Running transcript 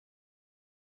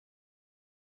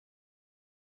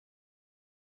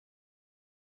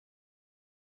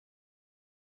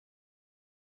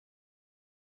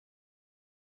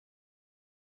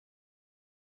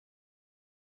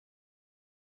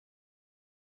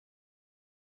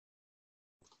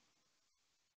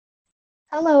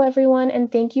Hello, everyone, and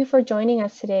thank you for joining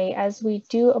us today as we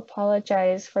do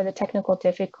apologize for the technical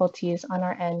difficulties on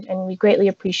our end, and we greatly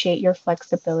appreciate your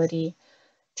flexibility.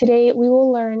 Today, we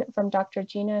will learn from Dr.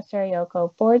 Gina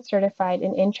Sarioko, board certified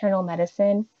in internal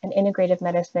medicine and integrative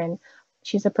medicine.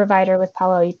 She's a provider with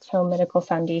Palo Alto Medical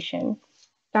Foundation.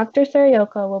 Dr.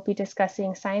 Sarioko will be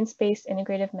discussing science-based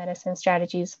integrative medicine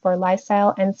strategies for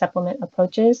lifestyle and supplement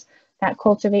approaches that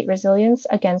cultivate resilience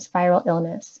against viral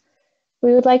illness.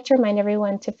 We would like to remind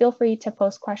everyone to feel free to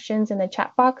post questions in the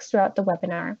chat box throughout the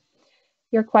webinar.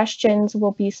 Your questions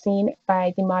will be seen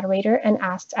by the moderator and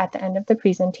asked at the end of the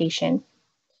presentation.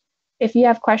 If you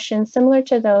have questions similar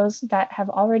to those that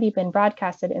have already been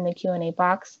broadcasted in the Q&A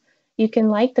box, you can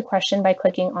like the question by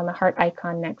clicking on the heart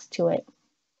icon next to it.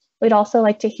 We'd also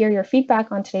like to hear your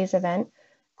feedback on today's event.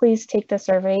 Please take the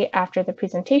survey after the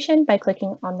presentation by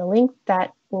clicking on the link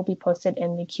that will be posted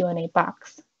in the Q&A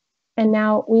box. And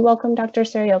now we welcome Dr.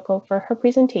 Sarioko for her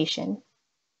presentation.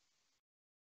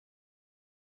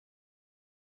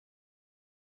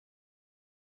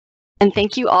 And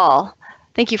thank you all.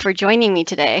 Thank you for joining me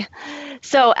today.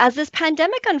 So as this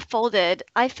pandemic unfolded,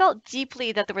 I felt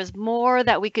deeply that there was more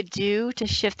that we could do to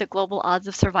shift the global odds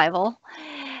of survival.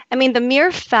 I mean, the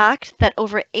mere fact that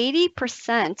over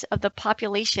 80% of the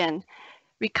population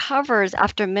recovers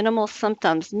after minimal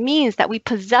symptoms means that we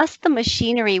possess the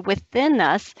machinery within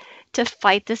us to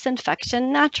fight this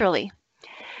infection naturally.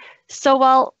 So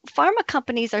while pharma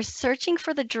companies are searching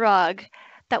for the drug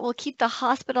that will keep the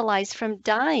hospitalized from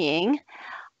dying,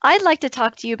 I'd like to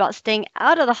talk to you about staying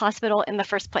out of the hospital in the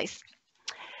first place.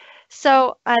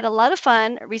 So I had a lot of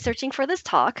fun researching for this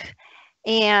talk,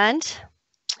 and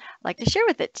I'd like to share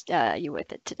you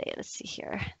with it today. Let's see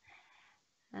here.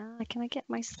 Can I get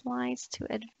my slides to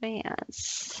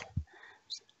advance?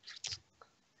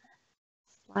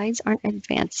 Slides aren't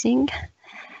advancing.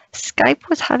 Skype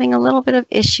was having a little bit of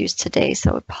issues today,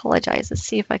 so I apologize. Let's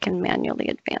see if I can manually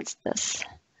advance this.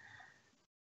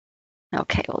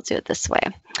 Okay, we'll do it this way.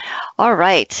 All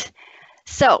right.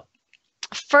 So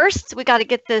first, we got to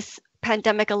get this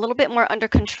pandemic a little bit more under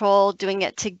control, doing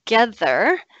it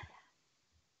together.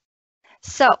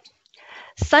 So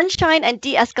sunshine and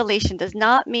de-escalation does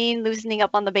not mean loosening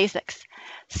up on the basics.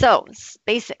 So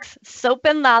basics, soap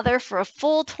and lather for a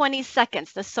full 20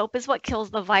 seconds. The soap is what kills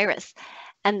the virus.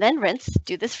 And then rinse,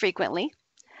 do this frequently.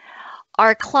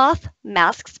 Our cloth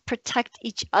masks protect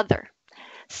each other.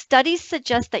 Studies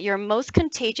suggest that you're most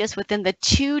contagious within the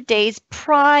 2 days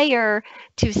prior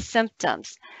to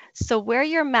symptoms. So wear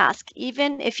your mask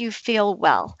even if you feel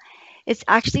well. It's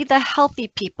actually the healthy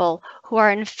people who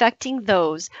are infecting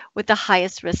those with the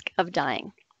highest risk of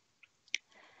dying.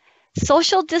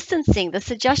 Social distancing, the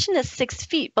suggestion is 6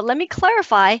 feet, but let me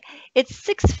clarify, it's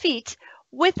 6 feet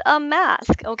with a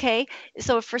mask, okay?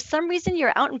 So if for some reason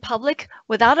you're out in public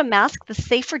without a mask, the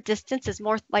safer distance is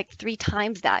more like 3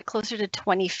 times that, closer to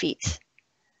 20 feet.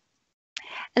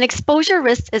 An exposure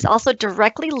risk is also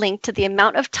directly linked to the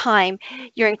amount of time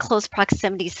you're in close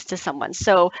proximities to someone.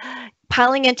 So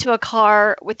piling into a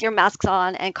car with your masks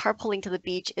on and carpooling to the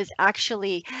beach is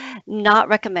actually not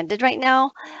recommended right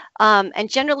now. And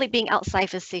generally being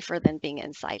outside is safer than being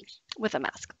inside with a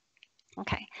mask.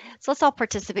 Okay, so let's all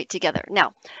participate together.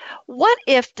 Now, what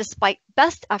if, despite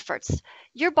best efforts,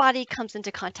 your body comes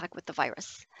into contact with the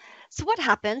virus? So what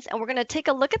happens? And we're going to take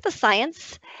a look at the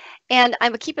science, and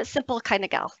I'm a keep it simple kind of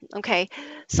gal, okay?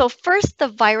 So first, the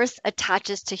virus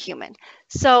attaches to human.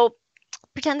 So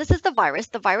pretend this is the virus.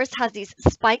 The virus has these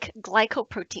spike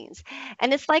glycoproteins,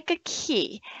 and it's like a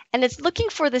key, and it's looking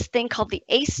for this thing called the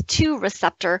ACE2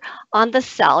 receptor on the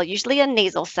cell, usually a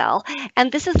nasal cell,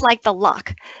 and this is like the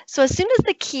lock. So as soon as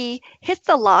the key hits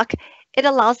the lock, it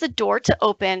allows the door to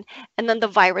open, and then the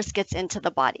virus gets into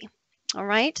the body. All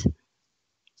right?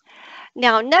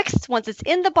 Now, next, once it's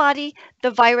in the body,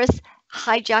 the virus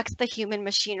hijacks the human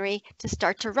machinery to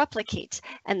start to replicate,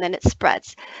 and then it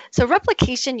spreads. So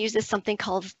replication uses something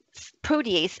called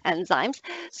protease enzymes.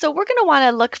 So we're going to want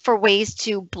to look for ways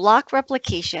to block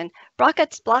replication, block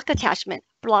attachment,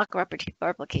 block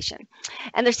replication.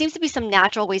 And there seems to be some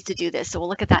natural ways to do this, so we'll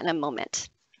look at that in a moment.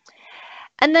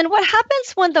 And then what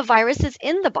happens when the virus is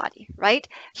in the body, right?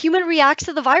 Human reacts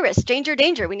to the virus. Danger,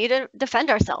 danger. We need to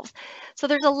defend ourselves. So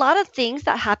there's a lot of things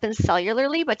that happen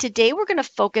cellularly, but today we're going to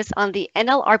focus on the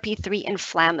NLRP3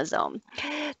 inflammasome.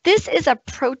 This is a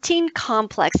protein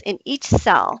complex in each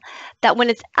cell that when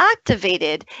it's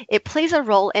activated, it plays a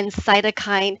role in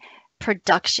cytokine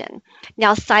production.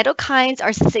 Now, cytokines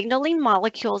are signaling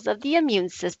molecules of the immune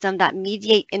system that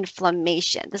mediate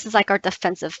inflammation. This is like our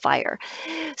defensive fire.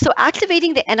 So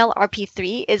activating the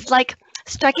NLRP3 is like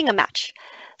striking a match.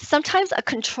 Sometimes a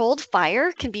controlled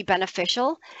fire can be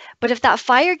beneficial, but if that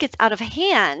fire gets out of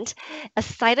hand, a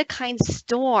cytokine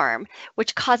storm,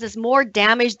 which causes more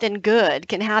damage than good,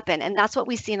 can happen. And that's what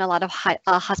we see in a lot of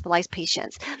hospitalized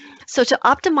patients. So to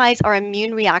optimize our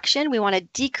immune reaction, we want to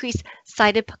decrease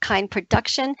cytokine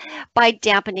production by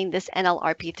dampening this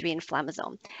NLRP3 inflammasome.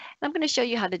 And I'm going to show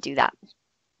you how to do that.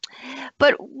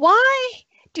 But why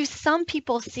do some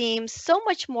people seem so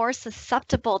much more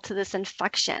susceptible to this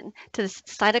infection, to this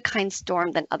cytokine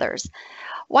storm than others?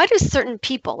 Why do certain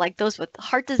people, like those with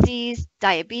heart disease,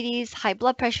 diabetes, high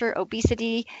blood pressure,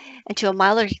 obesity, and to a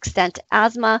milder extent,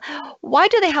 asthma, why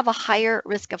do they have a higher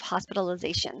risk of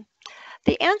hospitalization?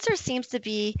 The answer seems to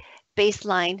be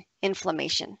baseline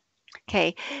inflammation.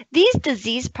 Okay, these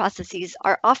disease processes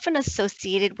are often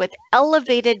associated with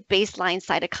elevated baseline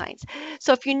cytokines.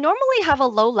 So if you normally have a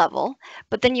low level,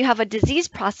 but then you have a disease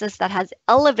process that has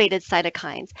elevated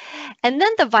cytokines, and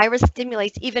then the virus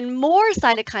stimulates even more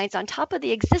cytokines on top of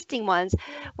the existing ones,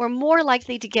 we're more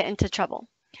likely to get into trouble.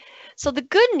 So the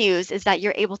good news is that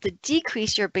you're able to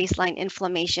decrease your baseline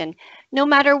inflammation no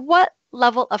matter what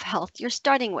level of health you're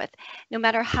starting with, no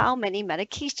matter how many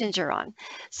medications you're on.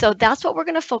 So that's what we're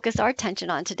going to focus our attention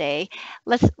on today.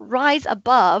 Let's rise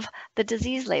above the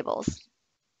disease labels.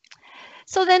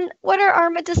 So then what are our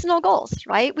medicinal goals,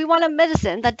 right? We want a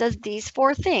medicine that does these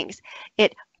 4 things.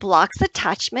 It blocks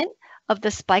attachment of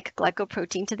the spike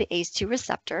glycoprotein to the ACE2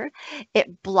 receptor.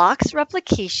 It blocks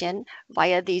replication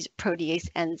via these protease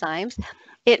enzymes.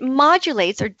 It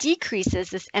modulates or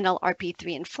decreases this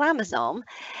NLRP3 inflammasome,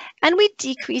 and we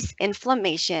decrease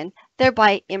inflammation,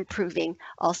 thereby improving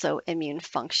also immune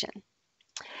function.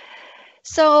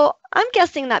 So I'm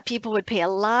guessing that people would pay a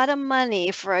lot of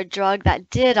money for a drug that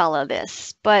did all of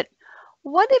this, but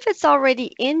what if it's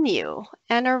already in you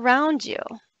and around you?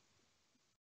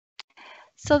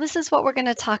 So this is what we're going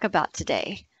to talk about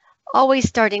today, always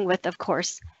starting with, of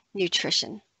course,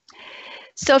 nutrition.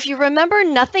 So if you remember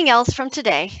nothing else from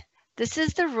today, this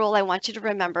is the rule I want you to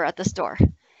remember at the store.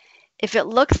 If it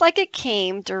looks like it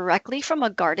came directly from a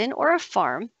garden or a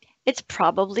farm, it's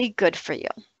probably good for you.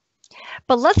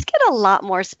 But let's get a lot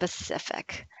more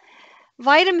specific.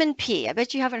 Vitamin P. I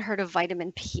bet you haven't heard of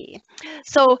vitamin P.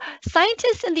 So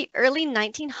scientists in the early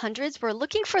 1900s were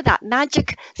looking for that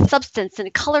magic substance in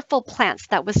colorful plants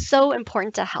that was so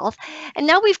important to health. And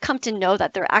now we've come to know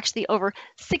that there are actually over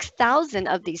 6,000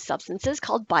 of these substances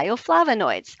called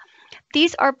bioflavonoids.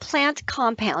 These are plant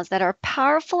compounds that are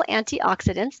powerful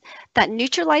antioxidants that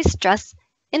neutralize stress,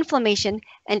 inflammation,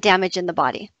 and damage in the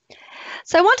body.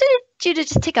 So I wanted you to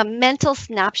just take a mental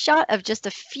snapshot of just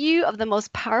a few of the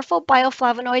most powerful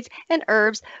bioflavonoids and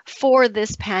herbs for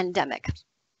this pandemic.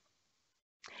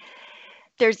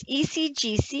 There's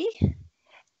ECGC,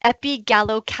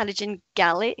 epigallocatechin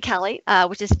gallate,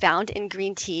 which is found in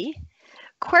green tea.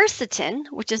 Quercetin,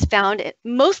 which is found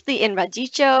mostly in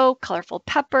radicchio, colorful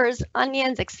peppers,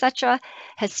 onions, etc.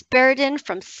 Hesperidin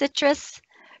from citrus,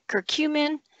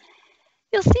 curcumin.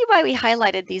 You'll see why we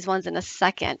highlighted these ones in a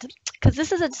second, because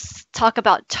this is a talk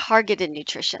about targeted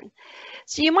nutrition.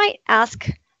 So you might ask,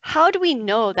 how do we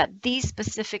know that these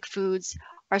specific foods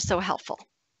are so helpful?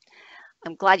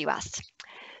 I'm glad you asked.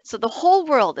 So the whole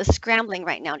world is scrambling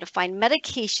right now to find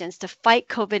medications to fight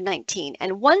COVID-19,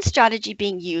 and one strategy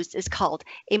being used is called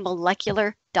a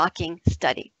molecular docking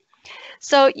study.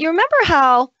 So you remember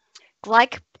how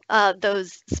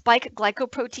those spike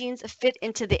glycoproteins fit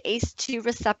into the ACE2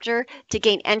 receptor to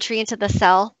gain entry into the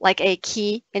cell, like a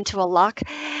key into a lock,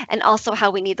 and also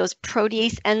how we need those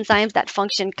protease enzymes that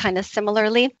function kind of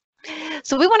similarly.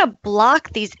 So we want to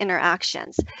block these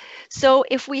interactions. So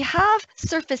if we have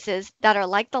surfaces that are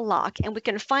like the lock and we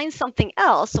can find something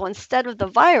else, so instead of the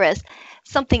virus,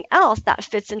 something else that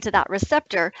fits into that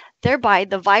receptor, thereby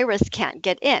the virus can't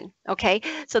get in, okay?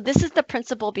 So this is the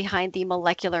principle behind the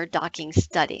molecular docking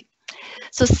study.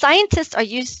 So scientists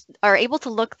are able to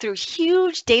look through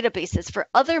huge databases for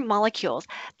other molecules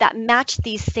that match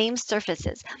these same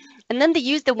surfaces. And then they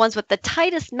use the ones with the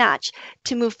tightest match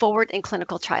to move forward in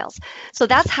clinical trials. So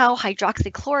that's how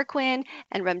hydroxychloroquine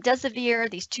and remdesivir,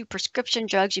 these 2 prescription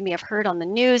drugs you may have heard on the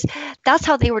news, that's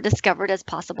how they were discovered as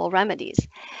possible remedies.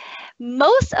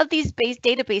 Most of these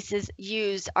databases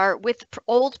used are with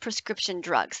old prescription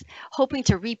drugs, hoping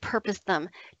to repurpose them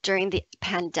during the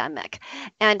pandemic.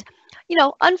 And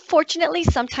unfortunately,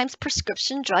 sometimes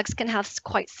prescription drugs can have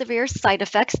quite severe side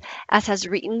effects, as has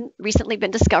recently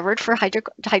been discovered for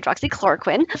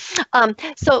hydroxychloroquine.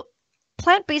 So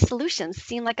plant-based solutions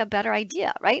seem like a better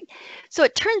idea, right? So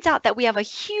it turns out that we have a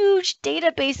huge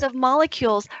database of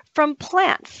molecules from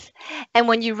plants. And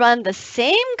when you run the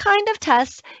same kind of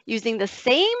tests using the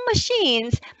same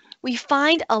machines, we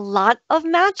find a lot of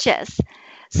matches.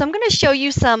 So I'm going to show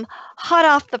you some hot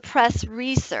off the press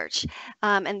research,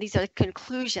 and these are the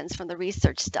conclusions from the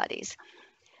research studies.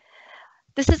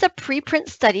 This is a preprint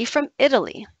study from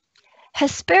Italy.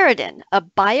 Hesperidin, a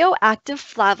bioactive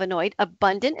flavonoid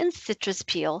abundant in citrus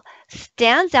peel,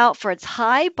 stands out for its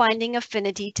high binding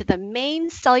affinity to the main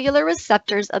cellular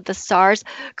receptors of the SARS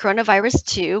coronavirus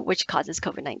 2, which causes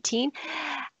COVID-19,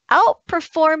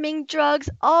 outperforming drugs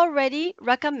already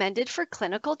recommended for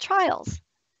clinical trials.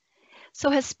 So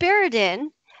hesperidin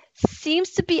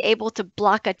seems to be able to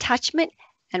block attachment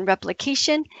and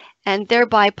replication and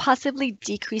thereby possibly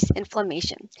decrease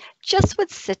inflammation, just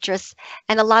with citrus,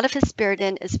 and a lot of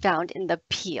hesperidin is found in the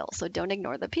peel, so don't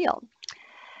ignore the peel.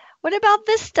 What about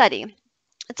this study?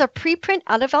 It's a preprint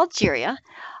out of Algeria.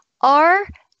 Our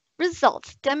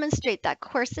results demonstrate that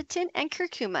quercetin and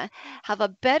curcuma have a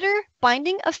better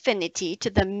binding affinity to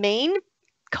the main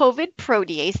COVID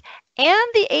protease and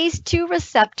the ACE2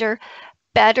 receptor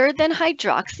better than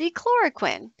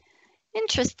hydroxychloroquine.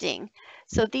 Interesting.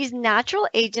 So these natural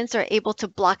agents are able to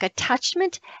block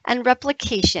attachment and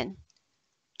replication.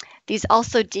 These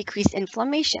also decrease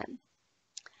inflammation.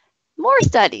 More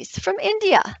studies from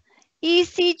India.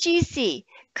 ECGC,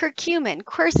 curcumin,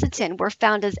 quercetin were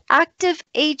found as active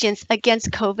agents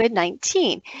against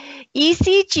COVID-19.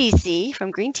 ECGC,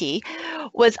 from green tea,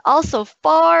 was also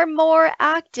far more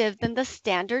active than the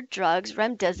standard drugs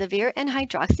remdesivir and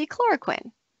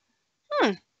hydroxychloroquine.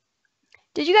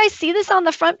 Did you guys see this on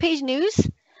the front page news?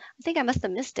 I think I must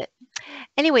have missed it.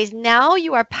 Anyways, now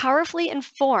you are powerfully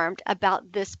informed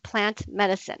about this plant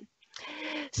medicine.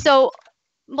 So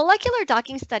molecular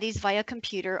docking studies via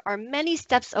computer are many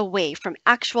steps away from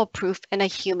actual proof in a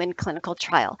human clinical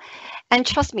trial. And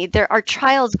trust me, there are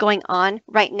trials going on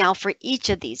right now for each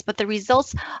of these, but the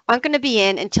results aren't going to be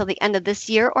in until the end of this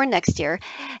year or next year.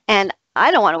 And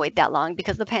I don't want to wait that long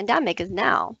because the pandemic is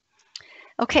now.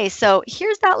 Okay, so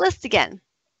here's that list again.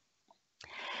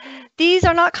 These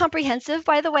are not comprehensive,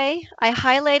 by the way. I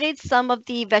highlighted some of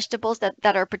the vegetables that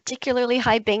are particularly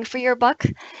high bang for your buck.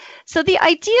 So the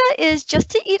idea is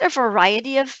just to eat a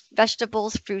variety of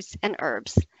vegetables, fruits, and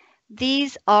herbs.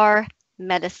 These are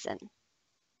medicine.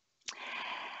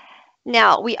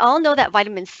 Now, we all know that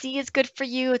vitamin C is good for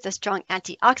you. It's a strong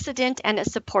antioxidant, and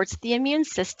it supports the immune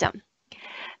system.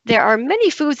 There are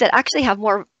many foods that actually have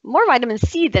more vitamin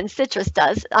C than citrus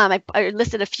does. I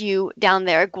listed a few down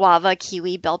there: guava,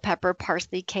 kiwi, bell pepper,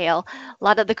 parsley, kale, a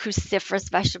lot of the cruciferous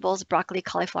vegetables, broccoli,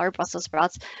 cauliflower, Brussels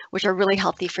sprouts, which are really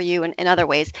healthy for you in other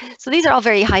ways. So these are all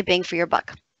very high bang for your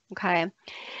buck. Okay.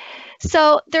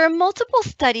 So there are multiple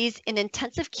studies in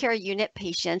intensive care unit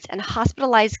patients and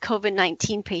hospitalized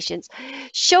COVID-19 patients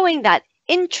showing that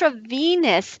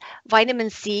intravenous vitamin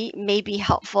C may be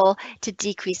helpful to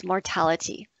decrease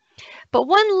mortality. But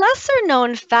one lesser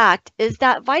known fact is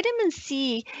that vitamin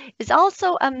C is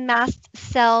also a mast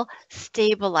cell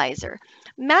stabilizer.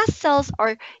 Mast cells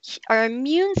are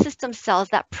immune system cells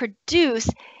that produce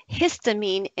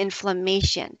histamine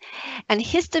inflammation. And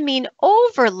histamine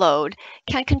overload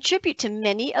can contribute to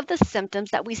many of the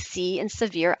symptoms that we see in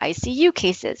severe ICU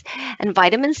cases. And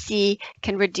vitamin C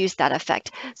can reduce that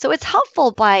effect. So it's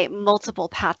helpful by multiple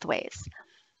pathways.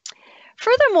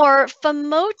 Furthermore,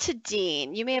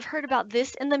 famotidine, you may have heard about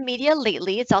this in the media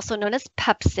lately. It's also known as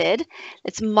Pepcid.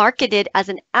 It's marketed as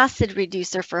an acid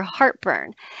reducer for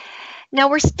heartburn. Now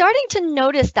we're starting to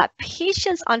notice that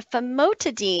patients on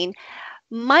famotidine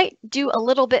might do a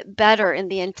little bit better in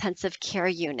the intensive care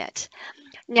unit.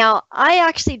 Now, I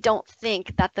actually don't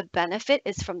think that the benefit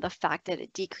is from the fact that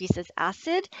it decreases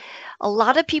acid. A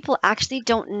lot of people actually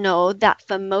don't know that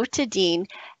famotidine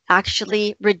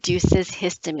actually reduces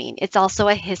histamine. It's also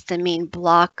a histamine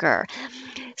blocker.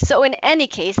 So in any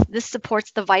case, this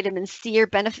supports the vitamin C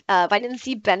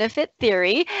benefit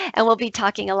theory, and we'll be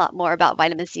talking a lot more about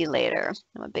vitamin C later.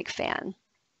 I'm a big fan.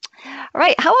 All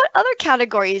right, how about other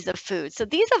categories of food? So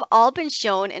these have all been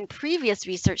shown in previous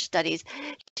research studies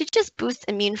to just boost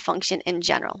immune function in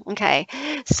general, okay?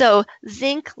 So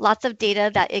zinc, lots of data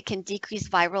that it can decrease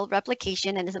viral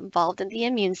replication and is involved in the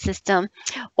immune system.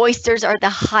 Oysters are the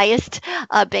highest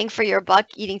bang for your buck.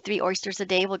 Eating 3 oysters a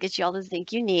day will get you all the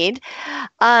zinc you need.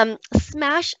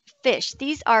 Smash fish.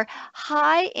 These are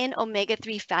high in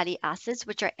omega-3 fatty acids,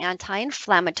 which are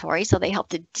anti-inflammatory, so they help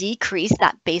to decrease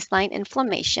that baseline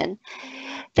inflammation.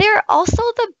 They are also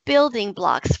the building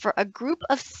blocks for a group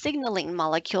of signaling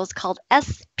molecules called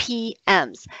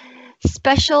SPMs.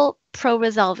 special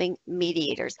pro-resolving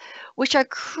mediators, which are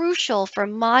crucial for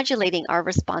modulating our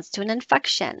response to an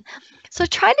infection. So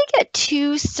try to get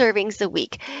 2 servings a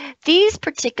week. These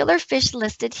particular fish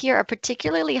listed here are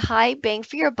particularly high bang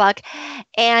for your buck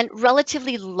and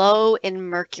relatively low in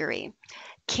mercury.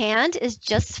 Canned is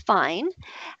just fine.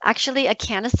 Actually, a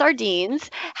can of sardines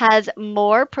has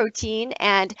more protein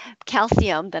and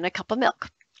calcium than a cup of milk.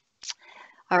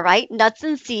 All right, nuts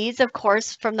and seeds, of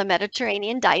course, from the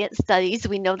Mediterranean diet studies,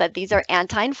 we know that these are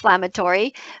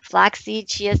anti-inflammatory. Flaxseed,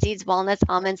 chia seeds, walnuts,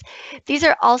 almonds. These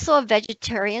are also a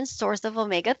vegetarian source of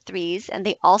omega-3s, and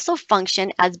they also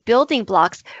function as building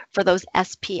blocks for those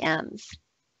SPMs.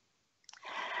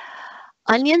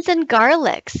 Onions and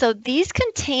garlic. So these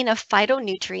contain a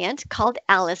phytonutrient called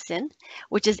allicin,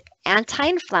 which is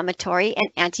anti-inflammatory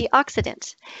and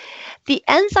antioxidant. The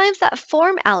enzymes that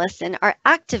form allicin are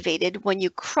activated when you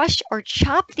crush or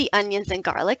chop the onions and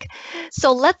garlic.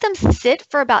 So let them sit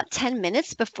for about 10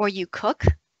 minutes before you cook.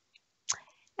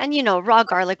 And you know, raw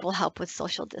garlic will help with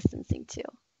social distancing too.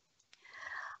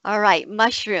 All right,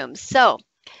 mushrooms. So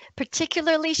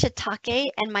particularly shiitake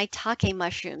and maitake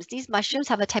mushrooms. These mushrooms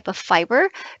have a type of fiber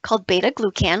called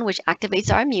beta-glucan, which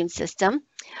activates our immune system.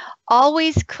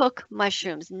 Always cook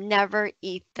mushrooms, never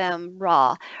eat them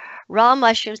raw. Raw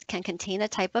mushrooms can contain a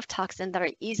type of toxin that are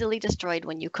easily destroyed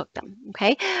when you cook them,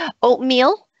 okay?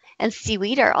 Oatmeal and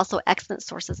seaweed are also excellent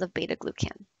sources of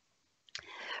beta-glucan.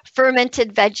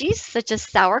 Fermented veggies such as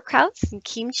sauerkrauts and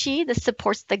kimchi, this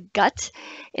supports the gut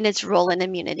in its role in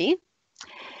immunity.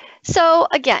 So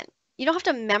again, you don't have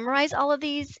to memorize all of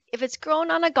these. If it's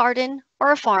grown on a garden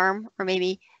or a farm, or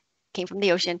maybe came from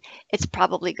the ocean, it's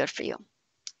probably good for you.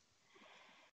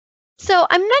 So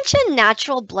I mentioned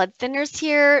natural blood thinners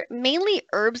here, mainly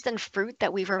herbs and fruit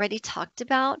that we've already talked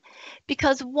about,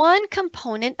 because one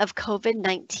component of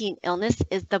COVID-19 illness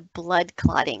is the blood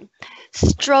clotting,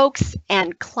 strokes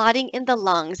and clotting in the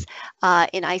lungs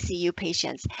in ICU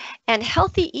patients. And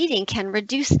healthy eating can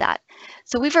reduce that.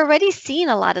 So we've already seen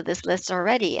a lot of this list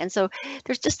already. And so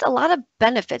there's just a lot of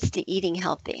benefits to eating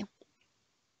healthy.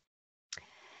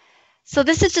 So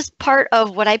this is just part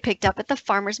of what I picked up at the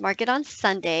farmer's market on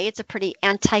Sunday. It's a pretty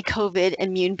anti-COVID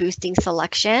immune boosting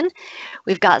selection.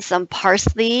 We've got some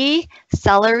parsley,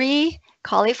 celery,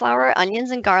 cauliflower,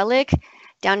 onions, and garlic.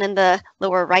 Down in the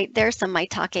lower right there, some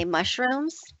maitake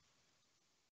mushrooms.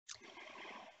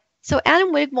 So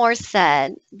Adam Wigmore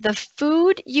said, the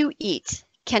food you eat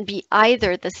can be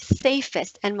either the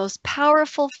safest and most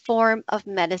powerful form of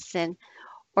medicine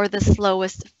or the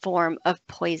slowest form of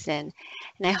poison.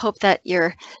 And I hope that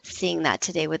you're seeing that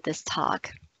today with this talk.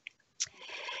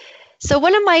 So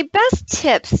one of my best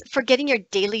tips for getting your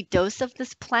daily dose of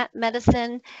this plant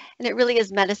medicine, and it really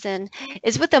is medicine,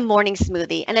 is with a morning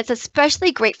smoothie. And it's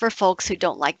especially great for folks who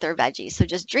don't like their veggies. So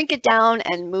just drink it down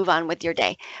and move on with your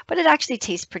day. But it actually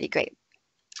tastes pretty great.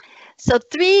 So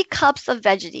 3 cups of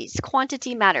veggies,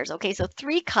 quantity matters. Okay, so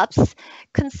 3 cups,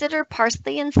 consider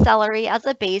parsley and celery as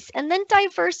a base, and then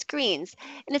diverse greens.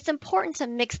 And it's important to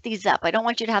mix these up. I don't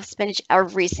want you to have spinach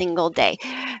every single day.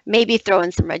 Maybe throw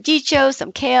in some radicchio,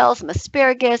 some kale, some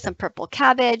asparagus, some purple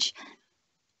cabbage.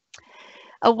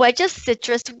 A wedge of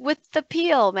citrus with the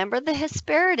peel. Remember, the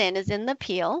hesperidin is in the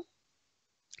peel.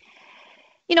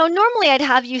 You know, normally I'd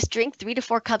have you drink 3 to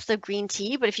 4 cups of green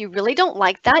tea, but if you really don't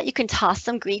like that, you can toss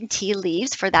some green tea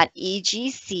leaves for that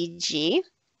EGCG.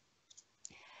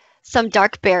 Some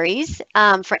dark berries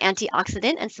for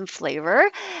antioxidant and some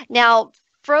flavor. Now,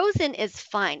 frozen is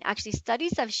fine. Actually,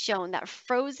 studies have shown that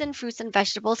frozen fruits and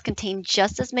vegetables contain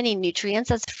just as many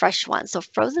nutrients as fresh ones, so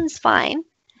frozen's fine.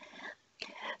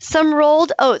 Some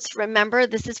rolled oats. Remember,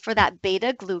 this is for that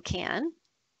beta-glucan.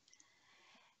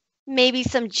 Maybe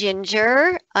some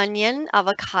ginger, onion,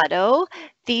 avocado.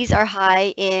 These are high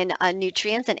in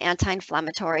nutrients and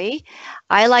anti-inflammatory.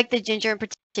 I like the ginger in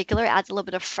particular. It adds a little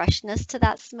bit of freshness to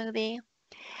that smoothie.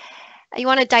 You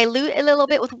want to dilute a little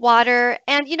bit with water.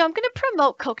 And, you know, I'm going to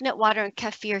promote coconut water and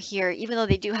kefir here, even though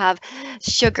they do have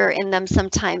sugar in them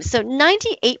sometimes. So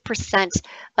 98%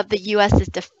 of the U.S. is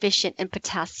deficient in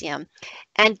potassium.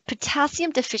 And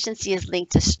potassium deficiency is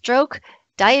linked to stroke,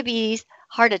 diabetes,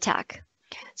 heart attack.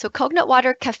 So coconut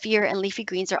water, kefir, and leafy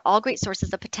greens are all great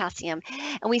sources of potassium.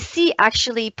 And we see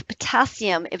actually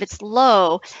potassium, if it's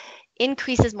low,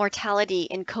 increases mortality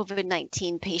in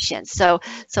COVID-19 patients. So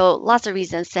lots of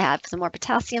reasons to have some more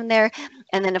potassium there.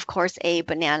 And then, of course, a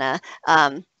banana.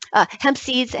 Hemp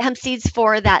seeds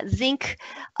for that zinc.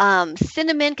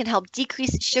 Cinnamon can help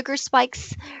decrease sugar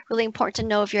spikes. Really important to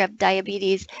know if you have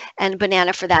diabetes. And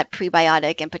banana for that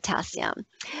prebiotic and potassium.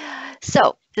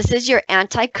 So this is your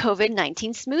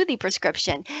anti-COVID-19 smoothie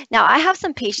prescription. Now, I have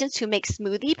some patients who make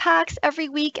smoothie packs every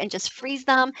week and just freeze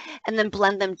them and then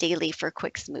blend them daily for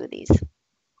quick smoothies.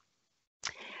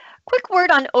 Quick word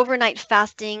on overnight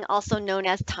fasting, also known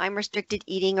as time-restricted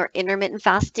eating or intermittent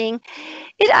fasting.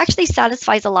 It actually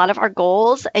satisfies a lot of our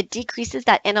goals. It decreases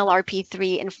that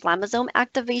NLRP3 inflammasome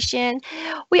activation.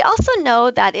 We also know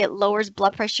that it lowers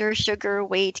blood pressure, sugar,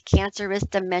 weight, cancer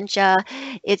risk, dementia.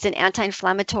 It's an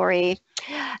anti-inflammatory.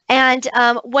 And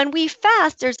when we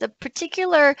fast, there's a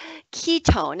particular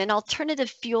ketone, an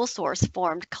alternative fuel source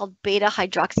formed called beta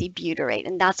hydroxybutyrate,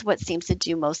 and that's what seems to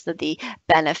do most of the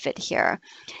benefit here.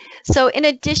 So in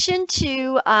addition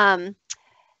to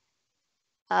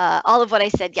all of what I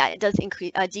said, yeah, it does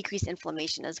decrease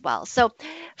inflammation as well. So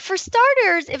for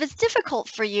starters, if it's difficult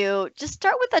for you, just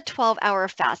start with a 12-hour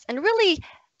fast. And really,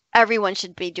 everyone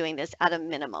should be doing this at a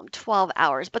minimum, 12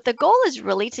 hours. But the goal is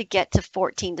really to get to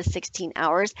 14 to 16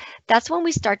 hours. That's when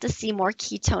we start to see more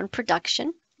ketone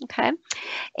production. Okay.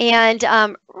 And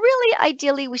really,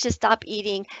 ideally, we should stop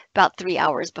eating about 3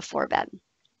 hours before bed.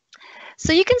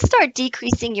 So you can start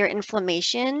decreasing your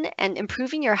inflammation and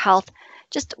improving your health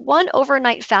just one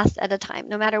overnight fast at a time,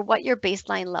 no matter what your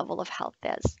baseline level of health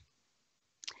is.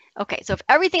 Okay, so if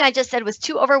everything I just said was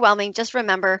too overwhelming, just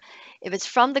remember, if it's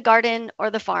from the garden or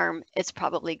the farm, it's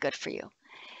probably good for you.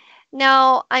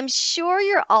 Now, I'm sure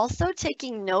you're also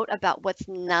taking note about what's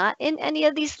not in any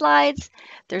of these slides.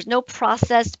 There's no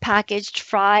processed, packaged,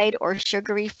 fried, or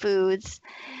sugary foods.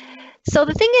 So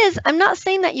the thing is, I'm not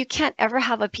saying that you can't ever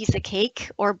have a piece of cake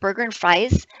or burger and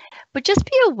fries, but just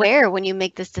be aware when you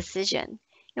make this decision.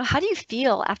 How do you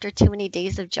feel after too many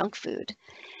days of junk food?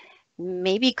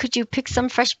 Maybe could you pick some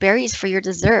fresh berries for your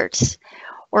dessert?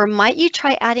 Or might you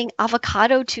try adding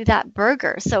avocado to that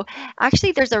burger? So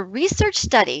actually, there's a research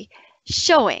study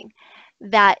showing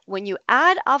that when you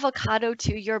add avocado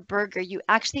to your burger, you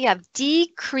actually have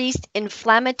decreased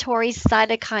inflammatory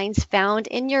cytokines found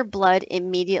in your blood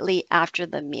immediately after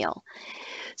the meal.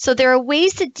 So there are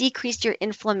ways to decrease your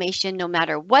inflammation no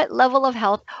matter what level of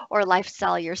health or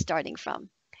lifestyle you're starting from.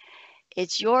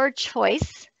 It's your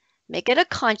choice. Make it a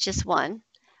conscious one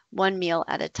meal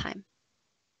at a time.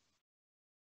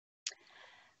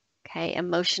 Okay,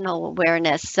 emotional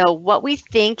awareness. So what we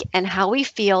think and how we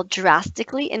feel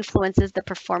drastically influences the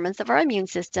performance of our immune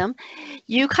system.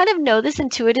 You kind of know this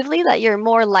intuitively that you're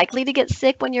more likely to get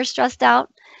sick when you're stressed out.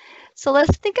 So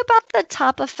let's think about the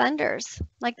top offenders,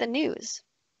 like the news.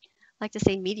 I like to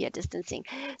say media distancing.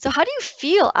 So how do you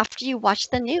feel after you watch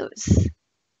the news?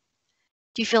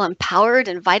 Do you feel empowered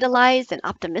and vitalized and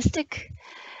optimistic?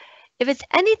 If it's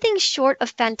anything short of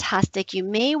fantastic, you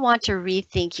may want to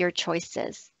rethink your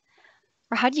choices.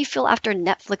 Or how do you feel after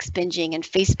Netflix binging and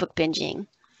Facebook binging?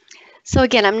 So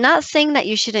again, I'm not saying that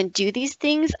you shouldn't do these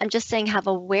things. I'm just saying have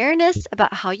awareness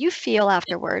about how you feel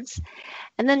afterwards,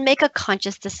 and then make a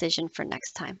conscious decision for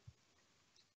next time.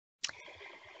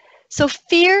 So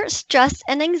fear, stress,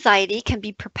 and anxiety can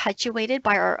be perpetuated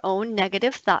by our own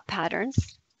negative thought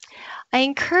patterns. I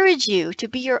encourage you to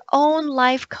be your own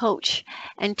life coach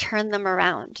and turn them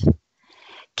around.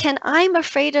 Can I'm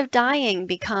afraid of dying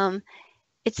become,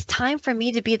 it's time for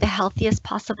me to be the healthiest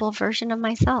possible version of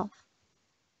myself?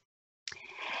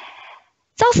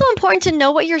 It's also important to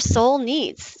know what your soul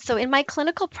needs. So in my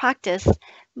clinical practice,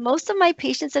 most of my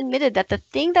patients admitted that the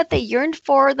thing that they yearned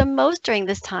for the most during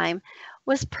this time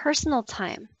was personal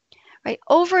time. Right?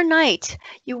 Overnight,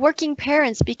 you working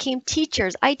parents became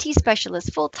teachers, IT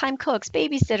specialists, full-time cooks,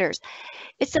 babysitters.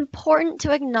 It's important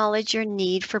to acknowledge your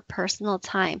need for personal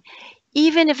time,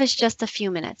 even if it's just a few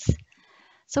minutes.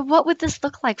 So what would this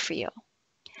look like for you?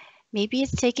 Maybe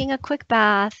it's taking a quick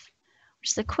bath,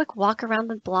 just a quick walk around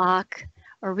the block,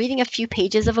 or reading a few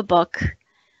pages of a book.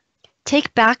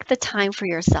 Take back the time for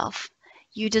yourself.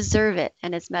 You deserve it,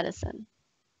 and it's medicine.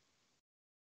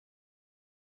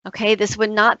 Okay, this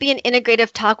would not be an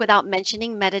integrative talk without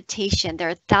mentioning meditation. There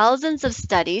are thousands of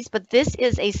studies, but this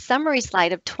is a summary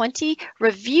slide of 20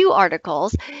 review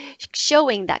articles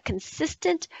showing that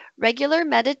consistent, regular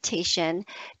meditation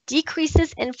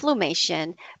decreases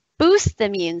inflammation, boosts the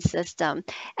immune system,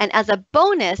 and as a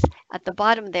bonus, at the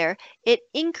bottom there, it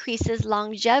increases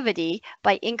longevity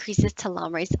by increases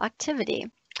telomerase activity.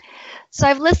 So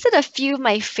I've listed a few of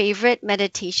my favorite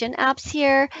meditation apps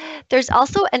here. There's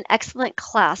also an excellent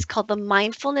class called the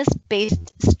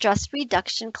Mindfulness-Based Stress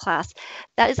Reduction class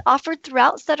that is offered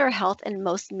throughout Sutter Health and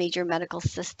most major medical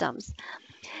systems.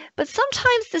 But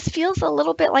sometimes this feels a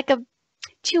little bit like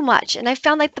too much, and I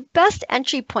found like the best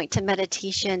entry point to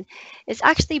meditation is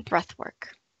actually breath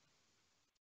work.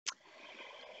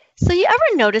 So you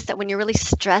ever notice that when you're really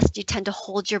stressed, you tend to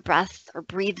hold your breath or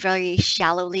breathe very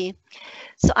shallowly?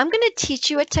 So I'm going to teach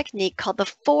you a technique called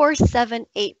the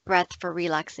 4-7-8 breath for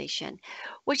relaxation,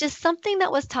 which is something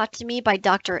that was taught to me by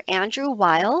Dr. Andrew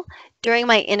Weil during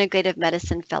my integrative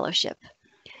medicine fellowship.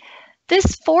 This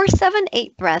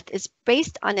 4-7-8 breath is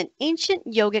based on an ancient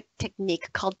yogic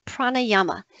technique called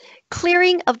pranayama,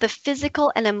 clearing of the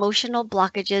physical and emotional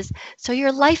blockages so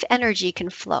your life energy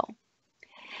can flow.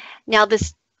 Now,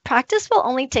 this practice will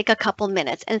only take a couple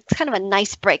minutes, and it's kind of a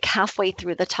nice break halfway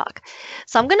through the talk.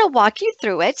 So I'm going to walk you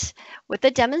through it with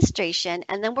a demonstration,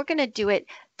 and then we're going to do it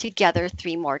together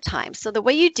 3 more times. So the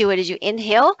way you do it is you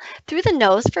inhale through the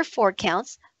nose for 4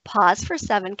 counts, pause for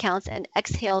 7 counts, and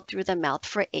exhale through the mouth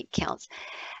for 8 counts.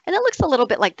 And it looks a little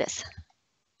bit like this.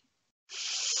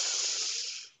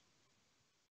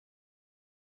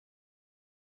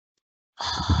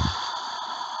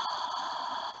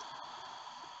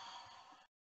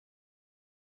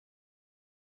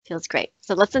 Feels great.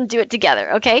 So let's do it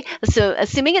together, okay? So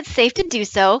assuming it's safe to do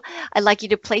so, I'd like you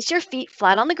to place your feet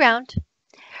flat on the ground,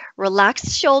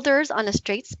 relax shoulders on a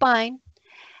straight spine.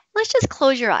 Let's just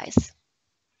close your eyes.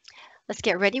 Let's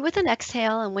get ready with an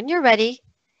exhale, and when you're ready,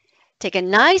 take a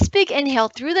nice big inhale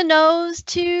through the nose,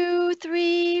 2,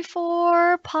 3,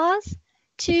 4, pause,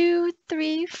 2,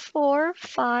 3, 4,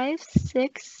 5,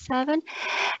 6, 7,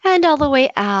 and all the way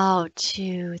out,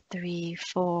 2, 3,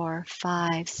 4,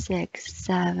 5, 6,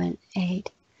 7,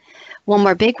 8. One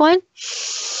more big one.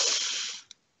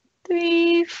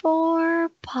 3, 4,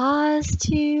 pause,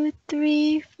 2,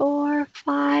 3, 4,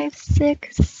 5,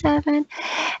 6, 7,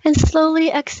 and slowly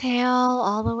exhale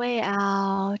all the way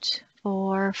out,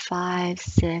 4, 5,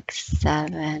 6,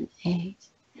 7, 8.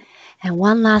 And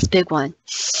one last big one.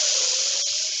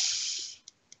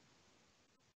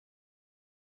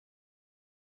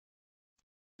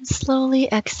 Slowly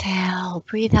exhale.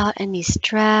 Breathe out any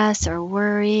stress or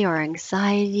worry or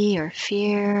anxiety or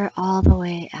fear all the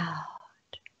way out.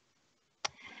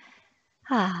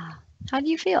 How do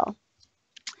you feel?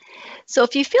 So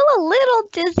if you feel a little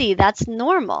dizzy, that's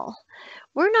normal.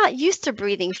 We're not used to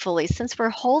breathing fully since we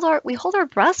hold our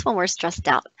breaths when we're stressed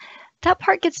out. That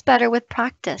part gets better with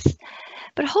practice.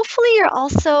 But hopefully you're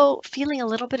also feeling a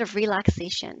little bit of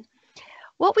relaxation.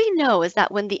 What we know is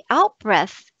that when the out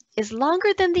breath is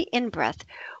longer than the in breath,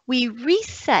 we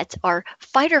reset our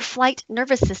fight or flight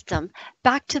nervous system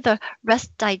back to the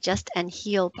rest, digest, and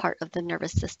heal part of the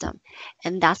nervous system.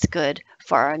 And that's good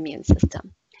for our immune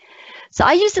system. So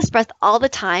I use this breath all the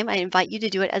time. I invite you to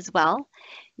do it as well.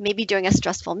 Maybe during a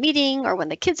stressful meeting or when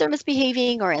the kids are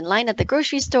misbehaving or in line at the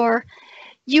grocery store.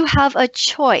 You have a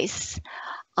choice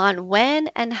on when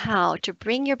and how to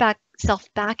bring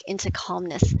yourself back into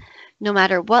calmness, no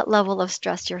matter what level of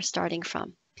stress you're starting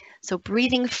from. So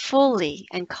breathing fully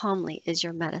and calmly is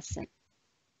your medicine.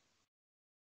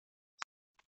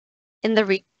 In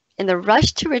the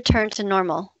rush to return to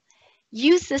normal,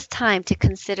 use this time to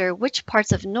consider which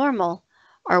parts of normal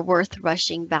are worth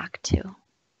rushing back to.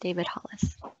 David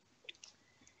Hollis.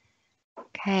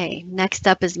 Okay, next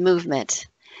up is movement.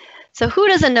 So who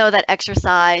doesn't know that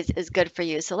exercise is good for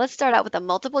you? So let's start out with a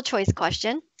multiple choice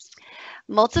question.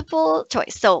 Multiple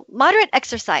choice. So moderate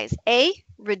exercise. A,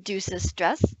 reduces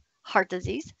stress, heart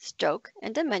disease, stroke,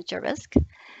 and dementia risk.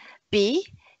 B,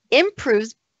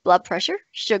 improves blood pressure,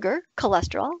 sugar,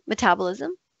 cholesterol,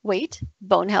 metabolism, weight,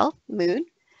 bone health, mood.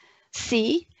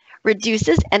 C,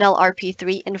 reduces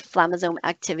NLRP3 inflammasome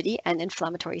activity and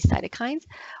inflammatory cytokines.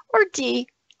 Or D,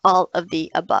 all of the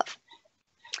above.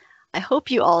 I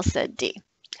hope you all said D.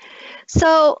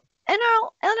 So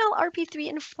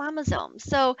NLRP3 inflammasome.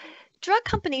 So drug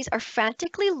companies are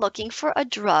frantically looking for a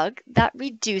drug that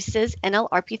reduces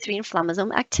NLRP3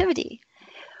 inflammasome activity.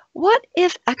 What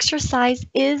if exercise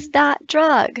is that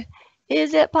drug?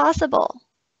 Is it possible?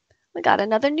 We got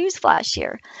another news flash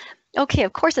here. Okay,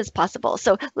 of course it's possible.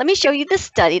 So let me show you this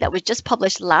study that was just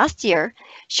published last year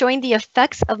showing the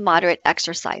effects of moderate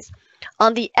exercise.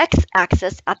 On the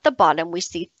x-axis at the bottom, we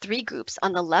see 3 groups.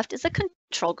 On the left is a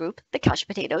control group, the couch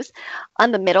potatoes.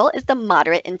 On the middle is the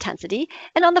moderate intensity,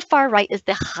 and on the far right is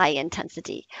the high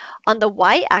intensity. On the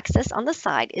y-axis on the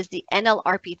side is the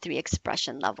NLRP3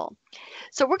 expression level.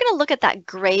 So we're going to look at that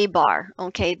gray bar,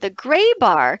 okay? The gray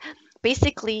bar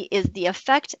basically is the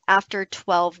effect after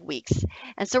 12 weeks.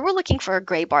 And so we're looking for a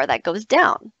gray bar that goes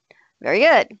down. Very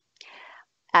good.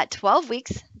 At 12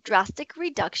 weeks, drastic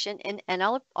reduction in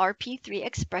NLRP3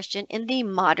 expression in the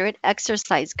moderate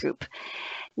exercise group.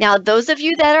 Now, those of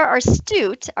you that are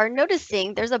astute are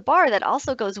noticing there's a bar that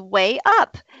also goes way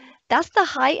up. That's the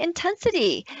high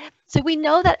intensity. So we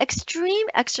know that extreme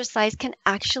exercise can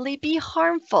actually be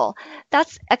harmful.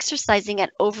 That's exercising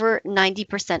at over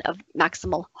 90% of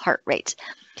maximal heart rate.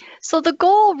 So the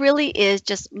goal really is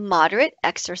just moderate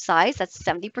exercise. That's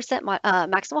 70%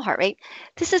 maximal heart rate.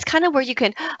 This is kind of where you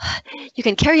can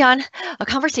carry on a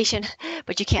conversation,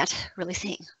 but you can't really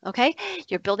sing. Okay,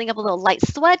 you're building up a little light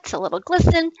sweat, a little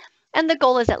glisten, and the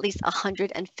goal is at least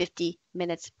 150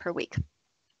 minutes per week.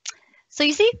 So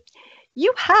you see,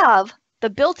 you have the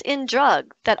built-in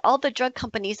drug that all the drug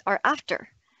companies are after.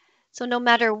 So no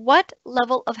matter what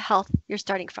level of health you're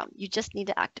starting from, you just need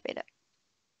to activate it.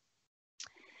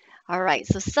 All right,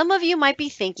 so some of you might be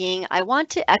thinking, I want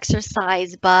to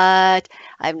exercise, but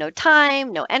I have no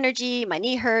time, no energy, my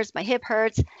knee hurts, my hip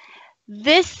hurts.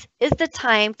 This is the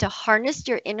time to harness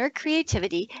your inner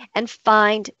creativity and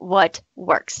find what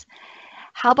works.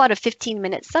 How about a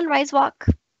 15-minute sunrise walk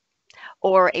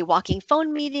or a walking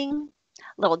phone meeting,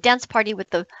 a little dance party with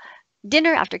the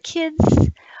dinner after kids,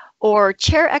 or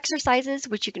chair exercises,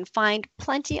 which you can find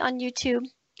plenty on YouTube.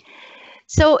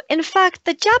 So in fact,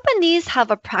 the Japanese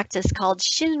have a practice called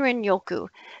Shinrin-yoku.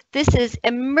 This is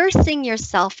immersing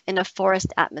yourself in a forest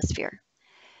atmosphere,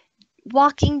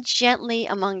 walking gently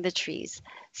among the trees,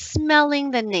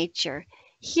 smelling the nature,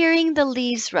 hearing the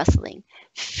leaves rustling,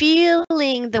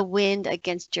 feeling the wind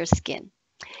against your skin.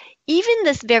 Even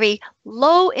this very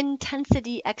low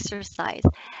intensity exercise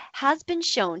has been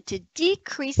shown to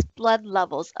decrease blood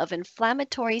levels of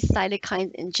inflammatory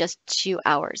cytokines in just 2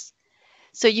 hours.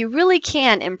 So you really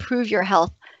can improve your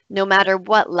health no matter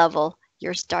what level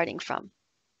you're starting from.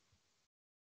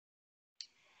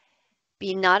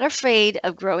 Be not afraid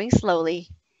of growing slowly.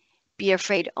 Be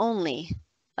afraid only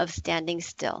of standing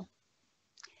still.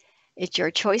 It's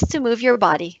your choice to move your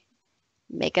body.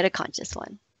 Make it a conscious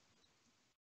one.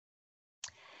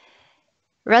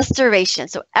 Restoration.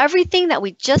 So everything that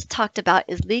we just talked about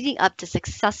is leading up to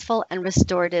successful and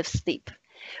restorative sleep.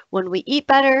 When we eat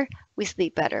better, we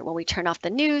sleep better. When we turn off the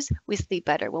news, we sleep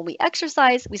better. When we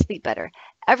exercise, we sleep better.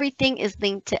 Everything is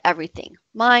linked to everything.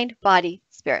 Mind, body,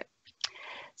 spirit.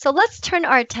 So let's turn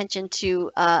our attention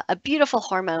to a beautiful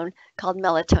hormone called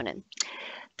melatonin.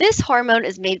 This hormone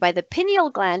is made by the pineal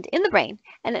gland in the brain,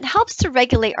 and it helps to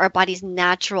regulate our body's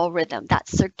natural rhythm, that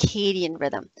circadian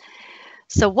rhythm.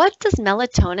 So what does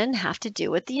melatonin have to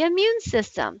do with the immune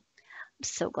system? I'm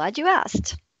so glad you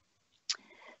asked.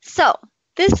 So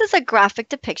this is a graphic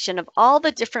depiction of all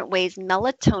the different ways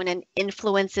melatonin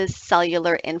influences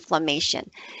cellular inflammation.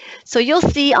 So you'll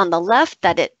see on the left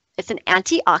that it's an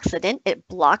antioxidant. It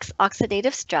blocks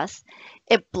oxidative stress.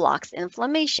 It blocks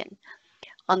inflammation.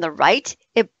 On the right,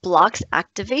 it blocks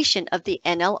activation of the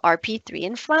NLRP3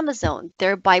 inflammasome,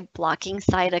 thereby blocking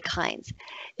cytokines.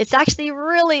 It's actually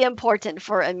really important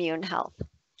for immune health.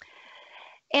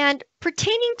 And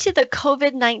pertaining to the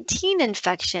COVID-19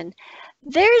 infection,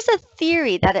 there's a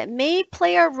theory that it may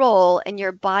play a role in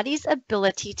your body's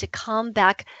ability to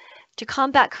combat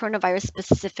coronavirus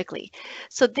specifically.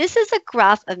 So this is a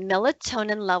graph of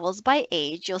melatonin levels by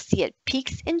age. You'll see it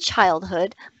peaks in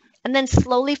childhood and then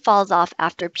slowly falls off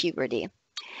after puberty.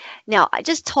 Now, I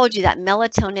just told you that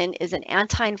melatonin is an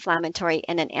anti-inflammatory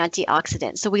and an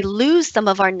antioxidant. So we lose some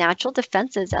of our natural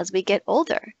defenses as we get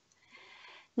older.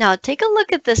 Now, take a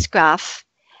look at this graph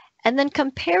and then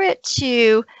compare it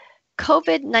to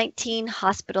COVID-19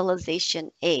 hospitalization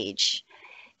age.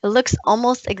 It looks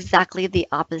almost exactly the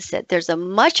opposite. There's a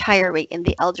much higher rate in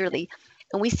the elderly,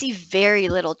 and we see very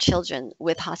little children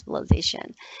with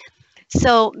hospitalization.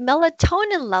 So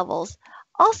melatonin levels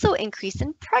also increase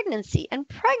in pregnancy, and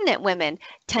pregnant women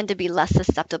tend to be less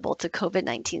susceptible to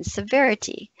COVID-19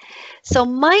 severity. So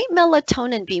might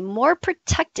melatonin be more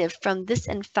protective from this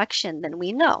infection than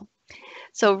we know?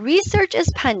 So research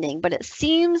is pending, but it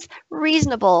seems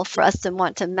reasonable for us to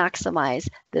want to maximize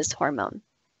this hormone.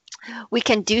 We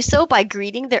can do so by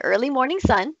greeting the early morning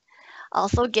sun,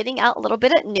 also getting out a little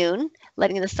bit at noon,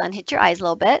 letting the sun hit your eyes a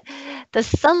little bit. The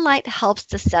sunlight helps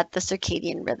to set the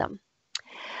circadian rhythm.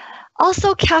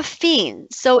 Also caffeine.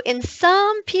 So in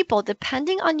some people,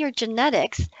 depending on your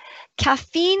genetics,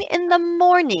 caffeine in the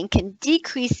morning can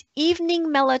decrease evening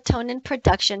melatonin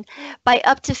production by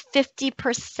up to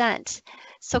 50%.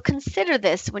 So consider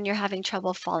this when you're having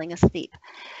trouble falling asleep.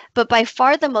 But by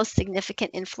far the most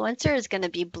significant influencer is going to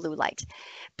be blue light.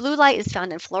 Blue light is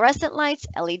found in fluorescent lights,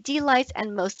 LED lights,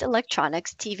 and most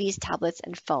electronics, TVs, tablets,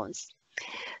 and phones.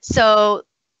 So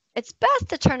it's best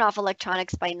to turn off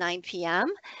electronics by 9 p.m.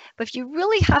 But if you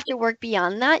really have to work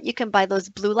beyond that, you can buy those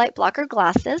blue light blocker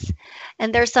glasses.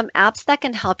 And there's some apps that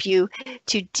can help you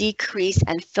to decrease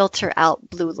and filter out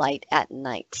blue light at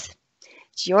night.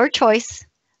 It's your choice.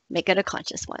 Make it a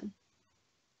conscious one.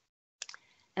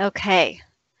 Okay.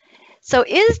 So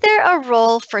is there a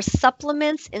role for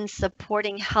supplements in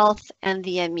supporting health and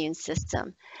the immune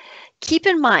system? Keep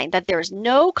in mind that there is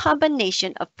no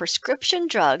combination of prescription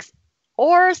drugs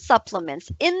or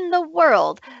supplements in the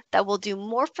world that will do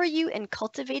more for you in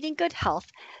cultivating good health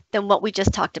than what we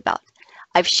just talked about.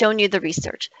 I've shown you the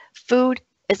research. Food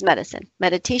is medicine.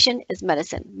 Meditation is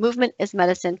medicine. Movement is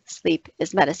medicine. Sleep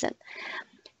is medicine.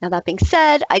 Now, that being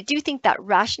said, I do think that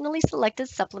rationally selected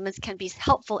supplements can be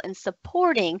helpful in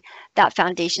supporting that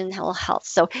foundational health.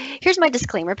 So here's my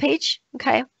disclaimer page.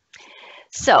 Okay.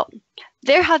 So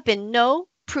there have been no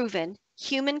proven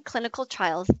human clinical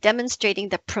trials demonstrating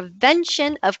the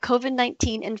prevention of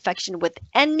COVID-19 infection with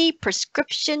any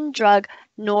prescription drug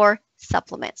nor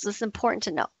supplement. So it's important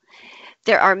to know.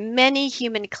 There are many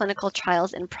human clinical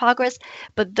trials in progress,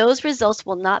 but those results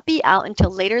will not be out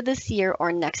until later this year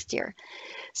or next year.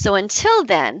 So until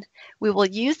then, we will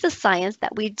use the science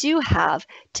that we do have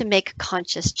to make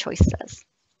conscious choices.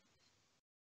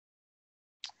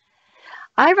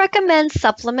 I recommend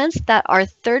supplements that are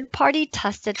third-party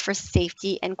tested for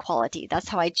safety and quality. That's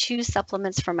how I choose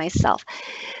supplements for myself.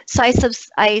 So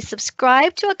I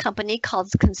subscribe to a company called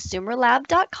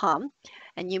consumerlab.com,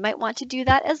 and you might want to do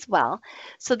that as well.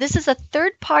 So this is a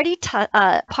third-party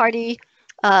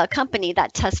company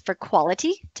that tests for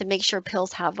quality to make sure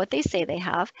pills have what they say they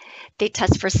have. They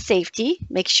test for safety,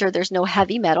 make sure there's no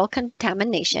heavy metal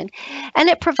contamination, and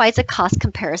it provides a cost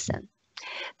comparison.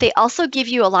 They also give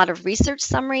you a lot of research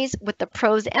summaries with the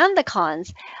pros and the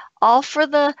cons, all for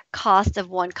the cost of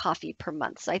one coffee per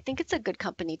month. So I think it's a good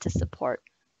company to support.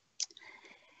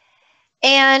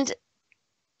 And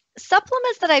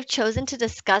supplements that I've chosen to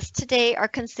discuss today are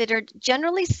considered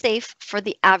generally safe for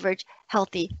the average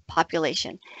healthy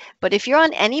population. But if you're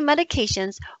on any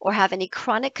medications or have any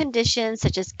chronic conditions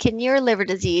such as kidney or liver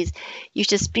disease, you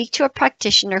should speak to a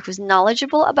practitioner who's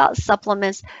knowledgeable about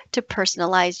supplements to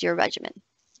personalize your regimen.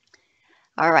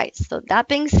 All right, so that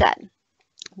being said,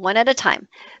 one at a time.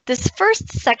 This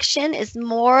first section is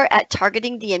more at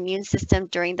targeting the immune system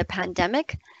during the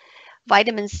pandemic.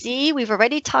 Vitamin C, we've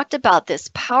already talked about this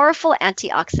powerful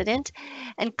antioxidant,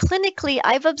 and clinically,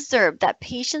 I've observed that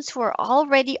patients who are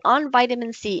already on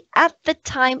vitamin C at the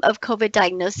time of COVID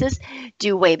diagnosis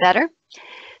do way better.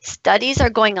 Studies are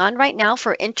going on right now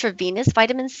for intravenous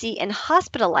vitamin C in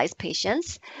hospitalized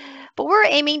patients, but we're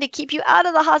aiming to keep you out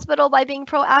of the hospital by being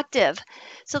proactive.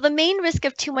 So the main risk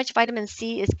of too much vitamin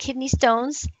C is kidney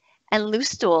stones and loose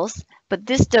stools, but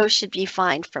this dose should be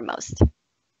fine for most.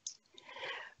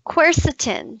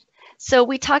 Quercetin. So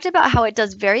we talked about how it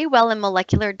does very well in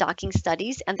molecular docking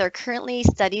studies, and there are currently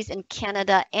studies in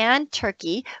Canada and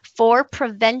Turkey for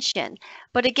prevention.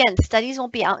 But again, studies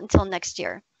won't be out until next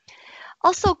year.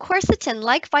 Also, quercetin,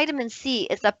 like vitamin C,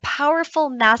 is a powerful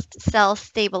mast cell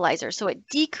stabilizer, so it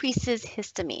decreases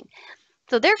histamine.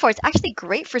 So therefore, it's actually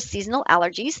great for seasonal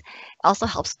allergies. It also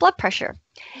helps blood pressure.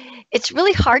 It's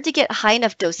really hard to get high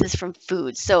enough doses from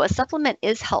food, so a supplement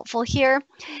is helpful here.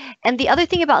 And the other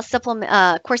thing about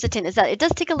quercetin is that it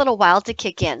does take a little while to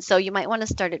kick in, so you might want to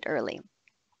start it early.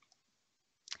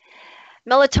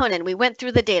 Melatonin, we went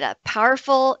through the data,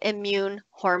 powerful immune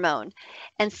hormone.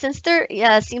 And since there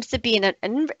seems to be an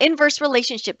inverse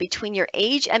relationship between your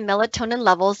age and melatonin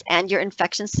levels and your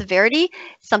infection severity,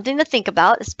 something to think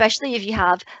about, especially if you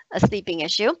have a sleeping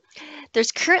issue.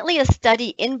 There's currently a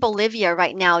study in Bolivia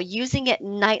right now using it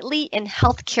nightly in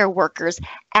healthcare workers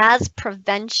as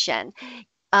prevention.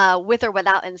 With or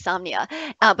without insomnia,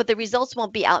 but the results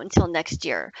won't be out until next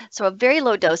year. So a very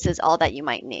low dose is all that you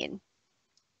might need.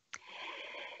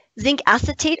 Zinc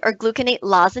acetate or gluconate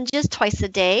lozenges twice a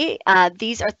day.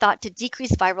 These are thought to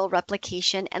decrease viral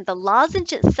replication, and the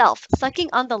lozenge itself, sucking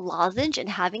on the lozenge and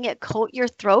having it coat your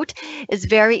throat is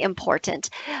very important.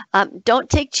 Don't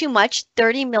take too much.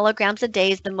 30 milligrams a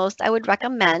day is the most I would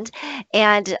recommend,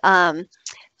 and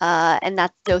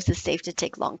that dose is safe to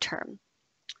take long term.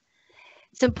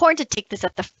 It's important to take this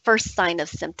at the first sign of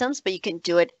symptoms, but you can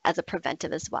do it as a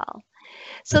preventive as well.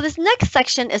 So this next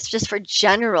section is just for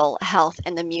general health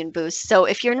and immune boost. So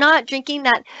if you're not drinking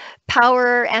that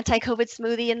power anti-COVID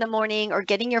smoothie in the morning or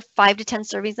getting your 5 to 10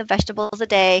 servings of vegetables a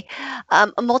day, a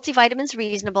multivitamin is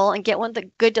reasonable, and get one with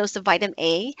a good dose of vitamin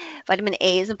A. Vitamin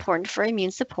A is important for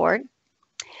immune support.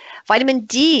 Vitamin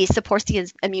D supports the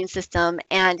immune system,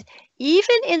 and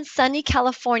even in sunny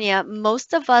California,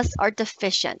 most of us are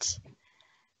deficient.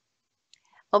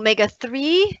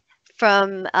 Omega-3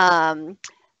 from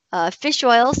Fish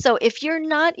oil. So if you're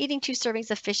not eating 2 servings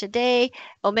of fish a day,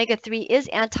 omega-3 is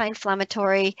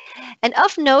anti-inflammatory. And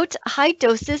of note, high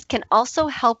doses can also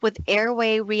help with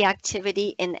airway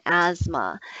reactivity in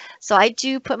asthma. So I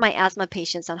do put my asthma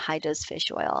patients on high-dose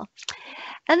fish oil.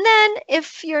 And then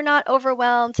if you're not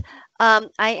overwhelmed, I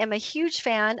am a huge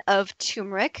fan of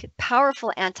turmeric,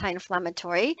 powerful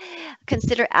anti-inflammatory.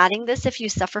 Consider adding this if you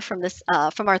suffer from this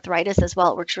from arthritis as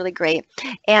well. It works really great.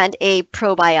 And a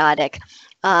probiotic.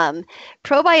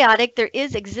 Probiotic, there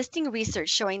is existing research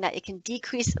showing that it can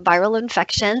decrease viral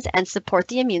infections and support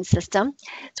the immune system.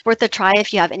 It's worth a try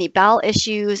if you have any bowel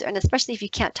issues, and especially if you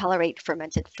can't tolerate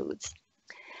fermented foods.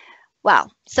 Wow,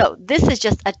 so this is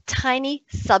just a tiny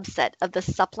subset of the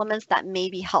supplements that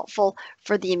may be helpful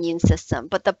for the immune system.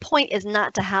 But the point is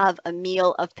not to have a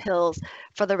meal of pills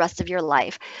for the rest of your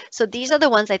life. So these are the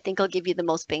ones I think will give you the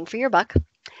most bang for your buck.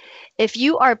 If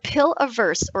you are pill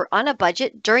averse or on a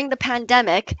budget during the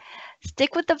pandemic,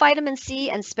 stick with the vitamin C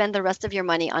and spend the rest of your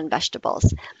money on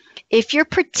vegetables. If you're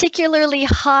particularly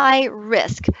high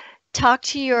risk, talk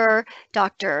to your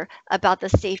doctor about the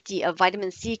safety of vitamin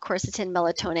C, quercetin,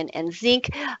 melatonin, and zinc.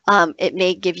 It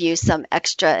may give you some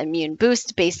extra immune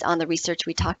boost based on the research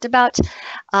we talked about.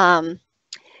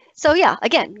 So yeah,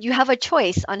 again, you have a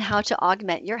choice on how to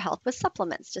augment your health with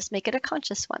supplements. Just make it a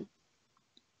conscious one.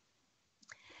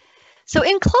 So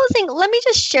in closing, let me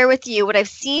just share with you what I've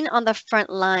seen on the front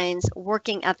lines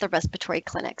working at the respiratory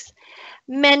clinics.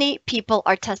 Many people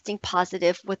are testing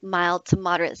positive with mild to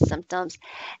moderate symptoms,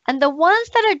 and the ones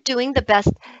that are doing the best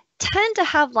tend to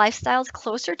have lifestyles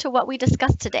closer to what we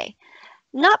discussed today.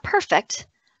 Not perfect,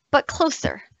 but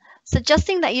closer,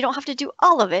 suggesting that you don't have to do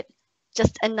all of it,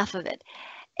 just enough of it.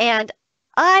 And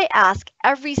I ask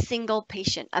every single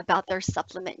patient about their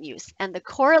supplement use, and the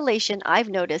correlation I've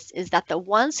noticed is that the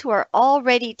ones who are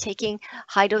already taking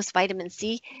high-dose vitamin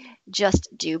C just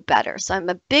do better. So I'm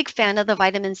a big fan of the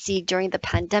vitamin C during the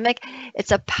pandemic.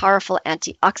 It's a powerful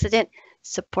antioxidant,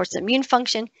 supports immune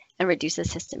function, and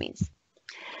reduces histamines.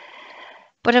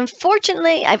 But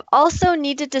unfortunately, I've also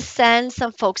needed to send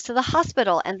some folks to the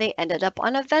hospital, and they ended up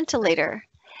on a ventilator.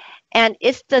 And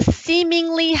it's the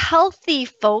seemingly healthy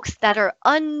folks that are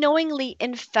unknowingly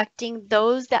infecting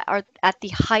those that are at the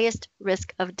highest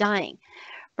risk of dying.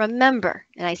 Remember,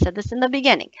 and I said this in the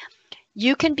beginning,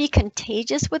 you can be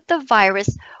contagious with the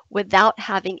virus without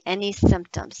having any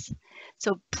symptoms.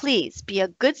 So please be a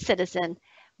good citizen,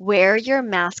 wear your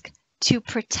mask to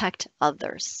protect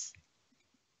others.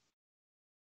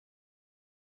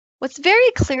 What's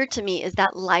very clear to me is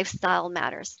that lifestyle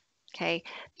matters. Okay,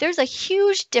 there's a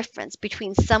huge difference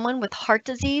between someone with heart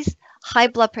disease, high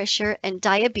blood pressure, and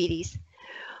diabetes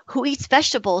who eats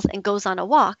vegetables and goes on a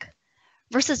walk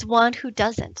versus one who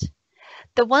doesn't.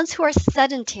 The ones who are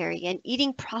sedentary and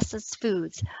eating processed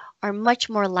foods are much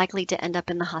more likely to end up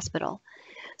in the hospital.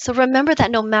 So remember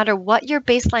that no matter what your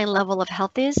baseline level of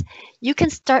health is, you can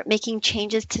start making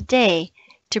changes today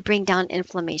to bring down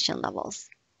inflammation levels.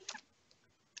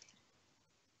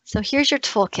 So here's your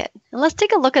toolkit. And let's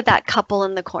take a look at that couple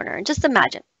in the corner and just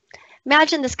imagine.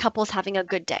 Imagine this couple's having a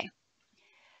good day.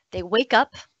 They wake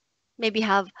up, maybe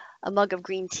have a mug of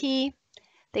green tea.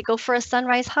 They go for a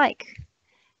sunrise hike.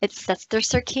 It sets their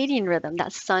circadian rhythm,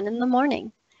 that sun in the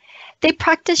morning. They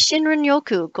practice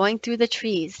Shinrin-yoku, going through the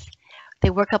trees. They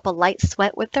work up a light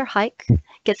sweat with their hike,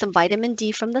 get some vitamin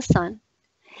D from the sun.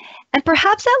 And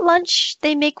perhaps at lunch,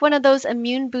 they make one of those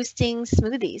immune-boosting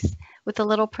smoothies with a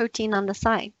little protein on the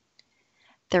side.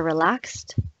 They're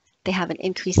relaxed. They have an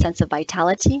increased sense of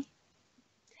vitality.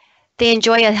 They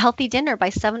enjoy a healthy dinner by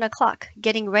 7 o'clock,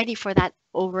 getting ready for that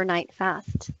overnight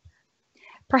fast.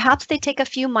 Perhaps they take a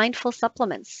few mindful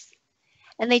supplements,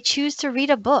 and they choose to read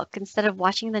a book instead of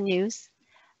watching the news.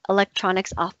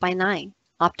 Electronics off by 9,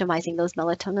 optimizing those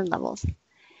melatonin levels.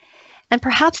 And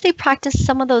perhaps they practice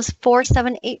some of those 4,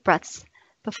 7, 8 breaths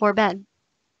before bed.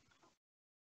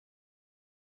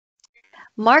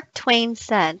 Mark Twain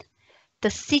said, "The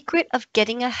secret of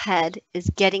getting ahead is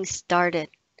getting started.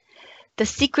 The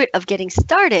secret of getting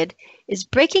started is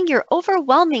breaking your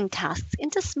overwhelming tasks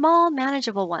into small,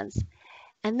 manageable ones,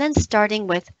 and then starting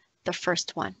with the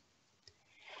first one."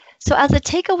 So as a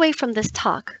takeaway from this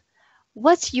talk,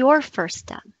 what's your first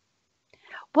step?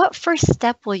 What first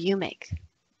step will you make?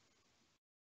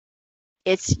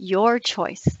 It's your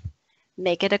choice.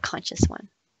 Make it a conscious one.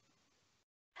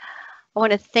 I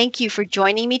want to thank you for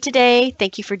joining me today.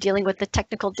 Thank you for dealing with the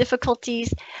technical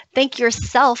difficulties. Thank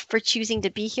yourself for choosing to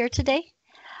be here today.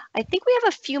 I think we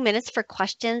have a few minutes for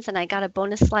questions, and I got a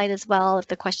bonus slide as well if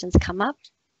the questions come up.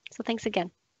 So thanks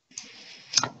again.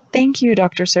 Thank you,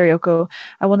 Dr. Serioko.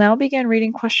 I will now begin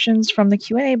reading questions from the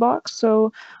Q&A box.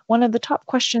 So one of the top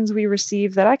questions we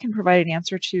received that I can provide an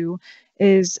answer to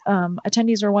is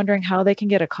attendees are wondering how they can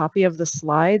get a copy of the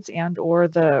slides and or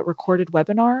the recorded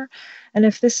webinar. And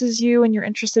if this is you and you're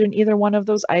interested in either one of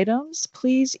those items,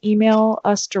 please email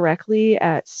us directly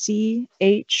at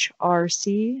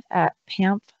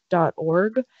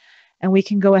chrc@pamf.org. And we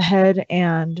can go ahead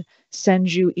and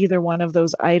send you either one of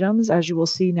those items. As you will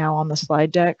see now on the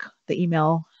slide deck, the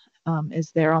email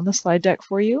is there on the slide deck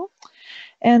for you.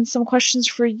 And some questions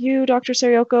for you, Dr.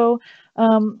 Serioko.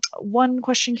 One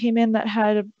question came in that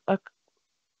had a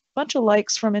bunch of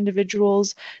likes from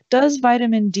individuals. Does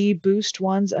vitamin D boost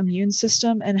one's immune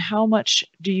system, and how much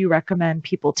do you recommend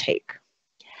people take?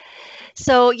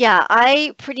 So yeah,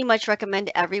 I pretty much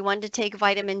recommend everyone to take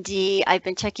vitamin D. I've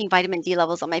been checking vitamin D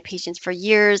levels on my patients for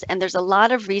years, and there's a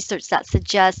lot of research that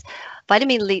suggests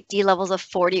vitamin D levels of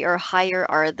 40 or higher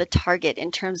are the target in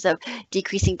terms of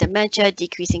decreasing dementia,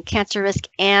 decreasing cancer risk,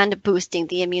 and boosting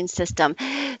the immune system.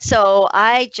 So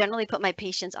I generally put my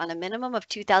patients on a minimum of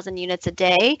 2,000 units a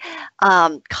day,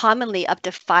 commonly up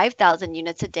to 5,000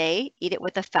 units a day. Eat it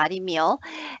with a fatty meal.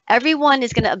 Everyone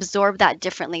is going to absorb that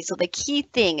differently. So the key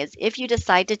thing is if you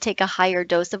decide to take a higher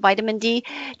dose of vitamin D,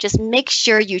 just make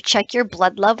sure you check your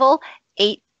blood level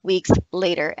 8 weeks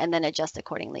later and then adjust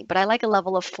accordingly. But I like a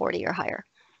level of 40 or higher.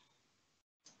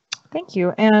 Thank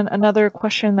you. And another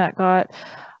question that got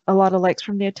a lot of likes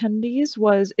from the attendees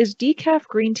was, is decaf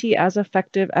green tea as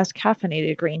effective as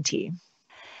caffeinated green tea?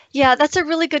 Yeah, that's a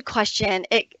really good question.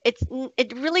 It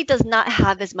really does not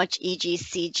have as much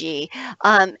EGCG.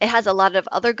 It has a lot of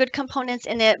other good components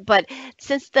in it, but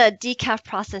since the decaf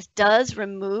process does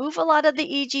remove a lot of the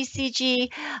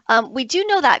EGCG, we do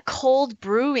know that cold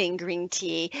brewing green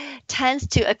tea tends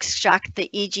to extract the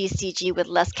EGCG with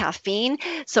less caffeine.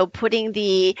 So putting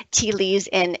the tea leaves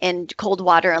in cold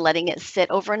water and letting it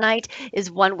sit overnight is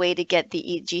one way to get the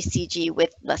EGCG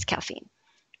with less caffeine.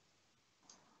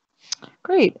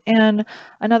 Great. And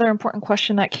another important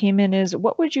question that came in is,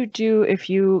 what would you do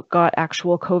if you got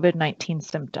actual COVID-19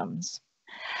 symptoms?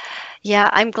 Yeah,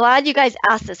 I'm glad you guys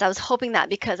asked this. I was hoping that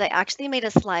because I actually made a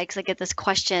slide because I get this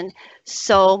question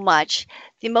so much.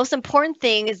 The most important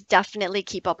thing is definitely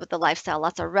keep up with the lifestyle.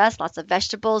 Lots of rest, lots of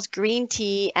vegetables, green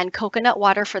tea, and coconut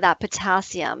water for that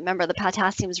potassium. Remember, the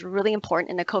potassium is really important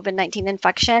in a COVID-19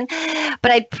 infection.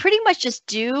 But I'd pretty much just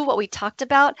do what we talked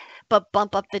about, but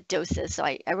bump up the doses. So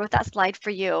I wrote that slide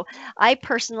for you. I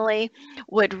personally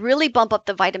would really bump up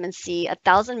the vitamin C,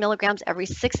 1,000 milligrams every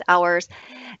 6 hours,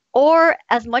 or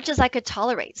as much as I could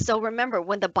tolerate. So remember,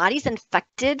 when the body's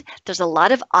infected, there's a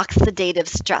lot of oxidative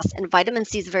stress, and vitamin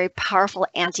C is a very powerful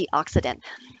antioxidant.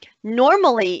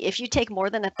 Normally, if you take more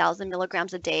than 1,000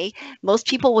 milligrams a day, most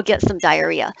people will get some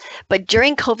diarrhea. But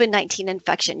during COVID-19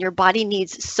 infection, your body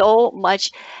needs so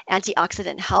much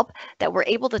antioxidant help that we're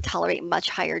able to tolerate much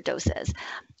higher doses.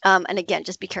 And again,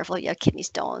 just be careful if you have kidney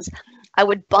stones. I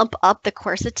would bump up the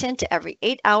quercetin to every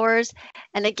 8 hours.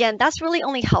 And again, that's really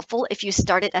only helpful if you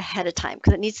start it ahead of time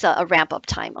because it needs a ramp up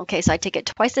time. Okay, so I take it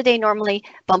twice a day normally,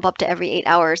 bump up to every 8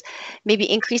 hours.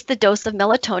 Maybe increase the dose of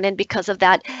melatonin because of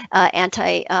that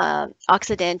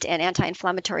antioxidant and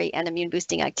anti-inflammatory and immune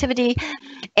boosting activity.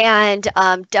 And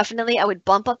definitely I would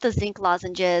bump up the zinc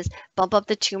lozenges, bump up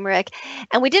the turmeric.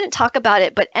 And we didn't talk about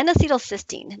it, but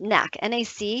N-acetylcysteine,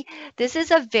 NAC, this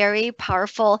is a very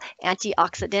powerful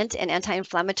antioxidant and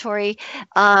anti-inflammatory.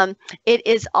 It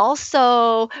is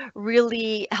also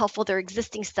really helpful. There are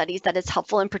existing studies that it's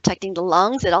helpful in protecting the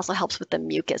lungs. It also helps with the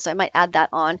mucus. So I might add that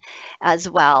on as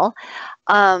well.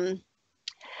 I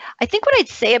think what I'd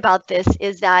say about this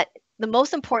is that the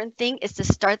most important thing is to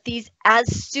start these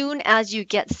as soon as you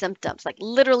get symptoms, like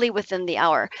literally within the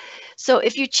hour. So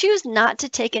if you choose not to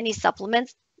take any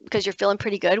supplements because you're feeling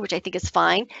pretty good, which I think is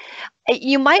fine,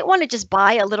 you might want to just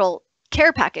buy a little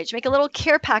care package, make a little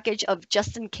care package of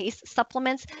just in case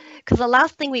supplements, because the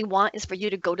last thing we want is for you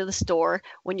to go to the store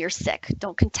when you're sick.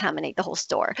 Don't contaminate the whole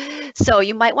store. So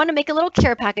you might want to make a little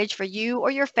care package for you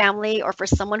or your family or for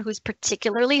someone who's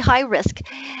particularly high risk.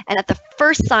 And at the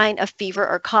first sign of fever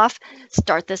or cough,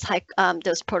 start this high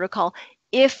dose protocol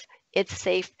if it's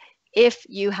safe, if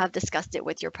you have discussed it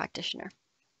with your practitioner.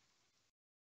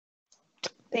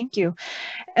 Thank you.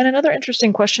 And another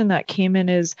interesting question that came in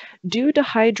is, do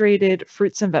dehydrated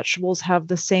fruits and vegetables have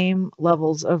the same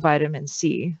levels of vitamin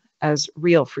C as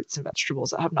real fruits and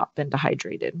vegetables that have not been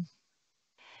dehydrated?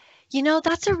 You know,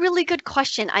 that's a really good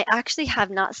question. I actually have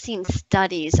not seen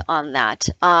studies on that,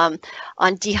 on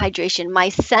dehydration. My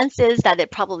sense is that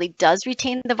it probably does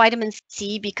retain the vitamin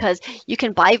C because you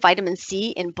can buy vitamin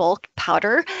C in bulk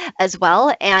powder as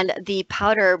well. And the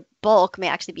powder bulk may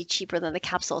actually be cheaper than the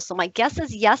capsule. So my guess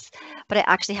is yes, but I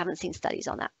actually haven't seen studies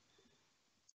on that.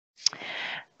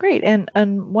 Great. And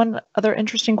one other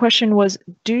interesting question was,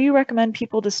 do you recommend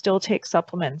people to still take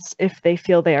supplements if they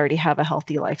feel they already have a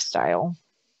healthy lifestyle?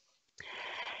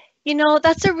 You know,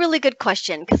 that's a really good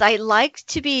question because I like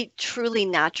to be truly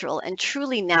natural, and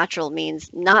truly natural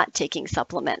means not taking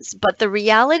supplements. But the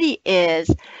reality is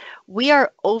we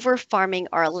are over farming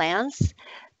our lands.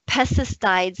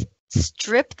 Pesticides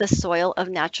strip the soil of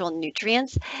natural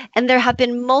nutrients. And there have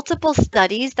been multiple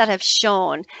studies that have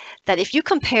shown that if you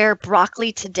compare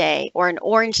broccoli today or an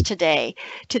orange today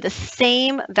to the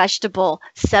same vegetable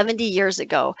 70 years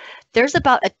ago, there's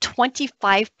about a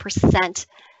 25%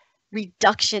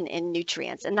 reduction in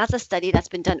nutrients. And that's a study that's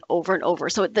been done over and over.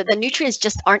 So the nutrients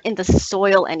just aren't in the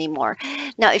soil anymore.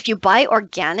 Now, if you buy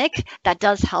organic, that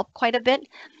does help quite a bit.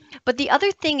 But the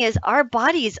other thing is our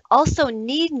bodies also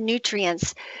need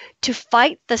nutrients to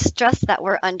fight the stress that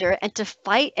we're under and to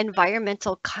fight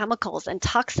environmental chemicals and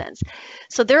toxins.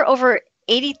 So there are over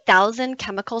 80,000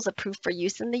 chemicals approved for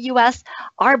use in the US.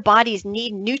 Our bodies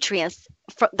need nutrients,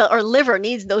 our liver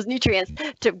needs those nutrients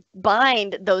to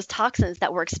bind those toxins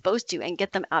that we're exposed to and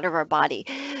get them out of our body.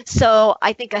 So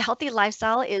I think a healthy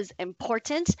lifestyle is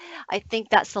important. I think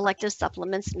that selective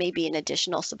supplements may be an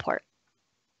additional support.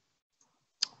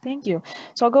 Thank you.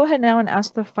 So I'll go ahead now and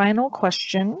ask the final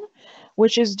question,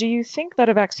 which is, do you think that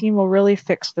a vaccine will really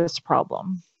fix this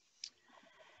problem?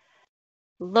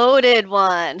 Loaded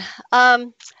one.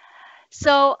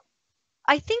 So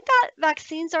I think that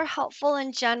vaccines are helpful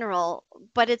in general,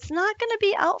 but it's not going to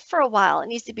be out for a while. It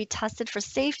needs to be tested for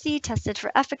safety, tested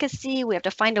for efficacy. We have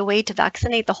to find a way to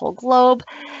vaccinate the whole globe.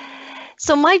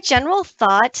 So my general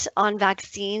thought on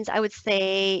vaccines, I would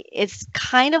say it's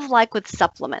kind of like with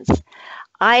supplements.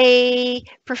 I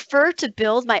prefer to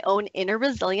build my own inner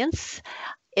resilience.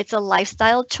 It's a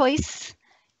lifestyle choice.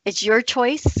 It's your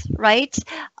choice, right?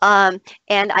 And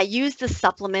I use the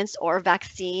supplements or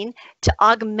vaccine to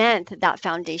augment that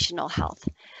foundational health.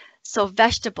 So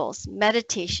vegetables,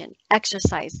 meditation,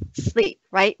 exercise, sleep,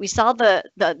 right? We saw the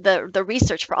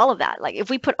research for all of that. Like if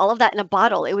we put all of that in a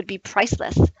bottle, it would be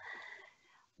priceless.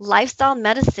 Lifestyle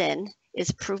medicine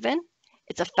is proven,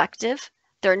 it's effective,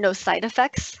 there are no side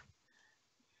effects.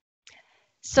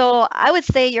 So I would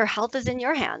say your health is in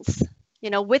your hands,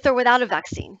 with or without a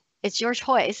vaccine. It's your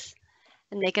choice,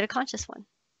 and make it a conscious one.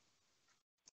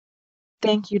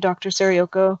 Thank you, Dr.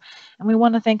 Sarioko. And we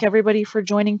want to thank everybody for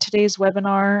joining today's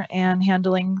webinar and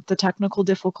handling the technical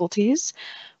difficulties.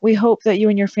 We hope that you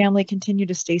and your family continue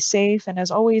to stay safe. And as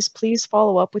always, please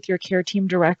follow up with your care team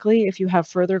directly if you have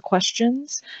further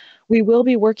questions. We will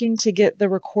be working to get the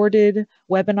recorded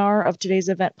webinar of today's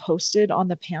event posted on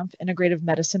the PAMP Integrative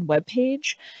Medicine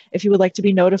webpage. If you would like to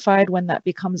be notified when that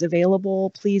becomes available,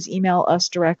 please email us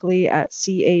directly at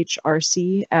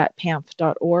chrc@pamp.org.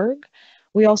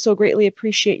 We also greatly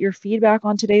appreciate your feedback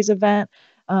on today's event.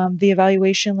 The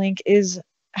evaluation link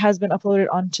has been uploaded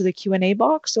onto the Q&A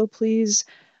box, so please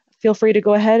feel free to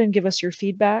go ahead and give us your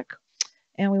feedback.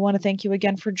 And we want to thank you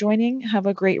again for joining. Have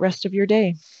a great rest of your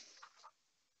day.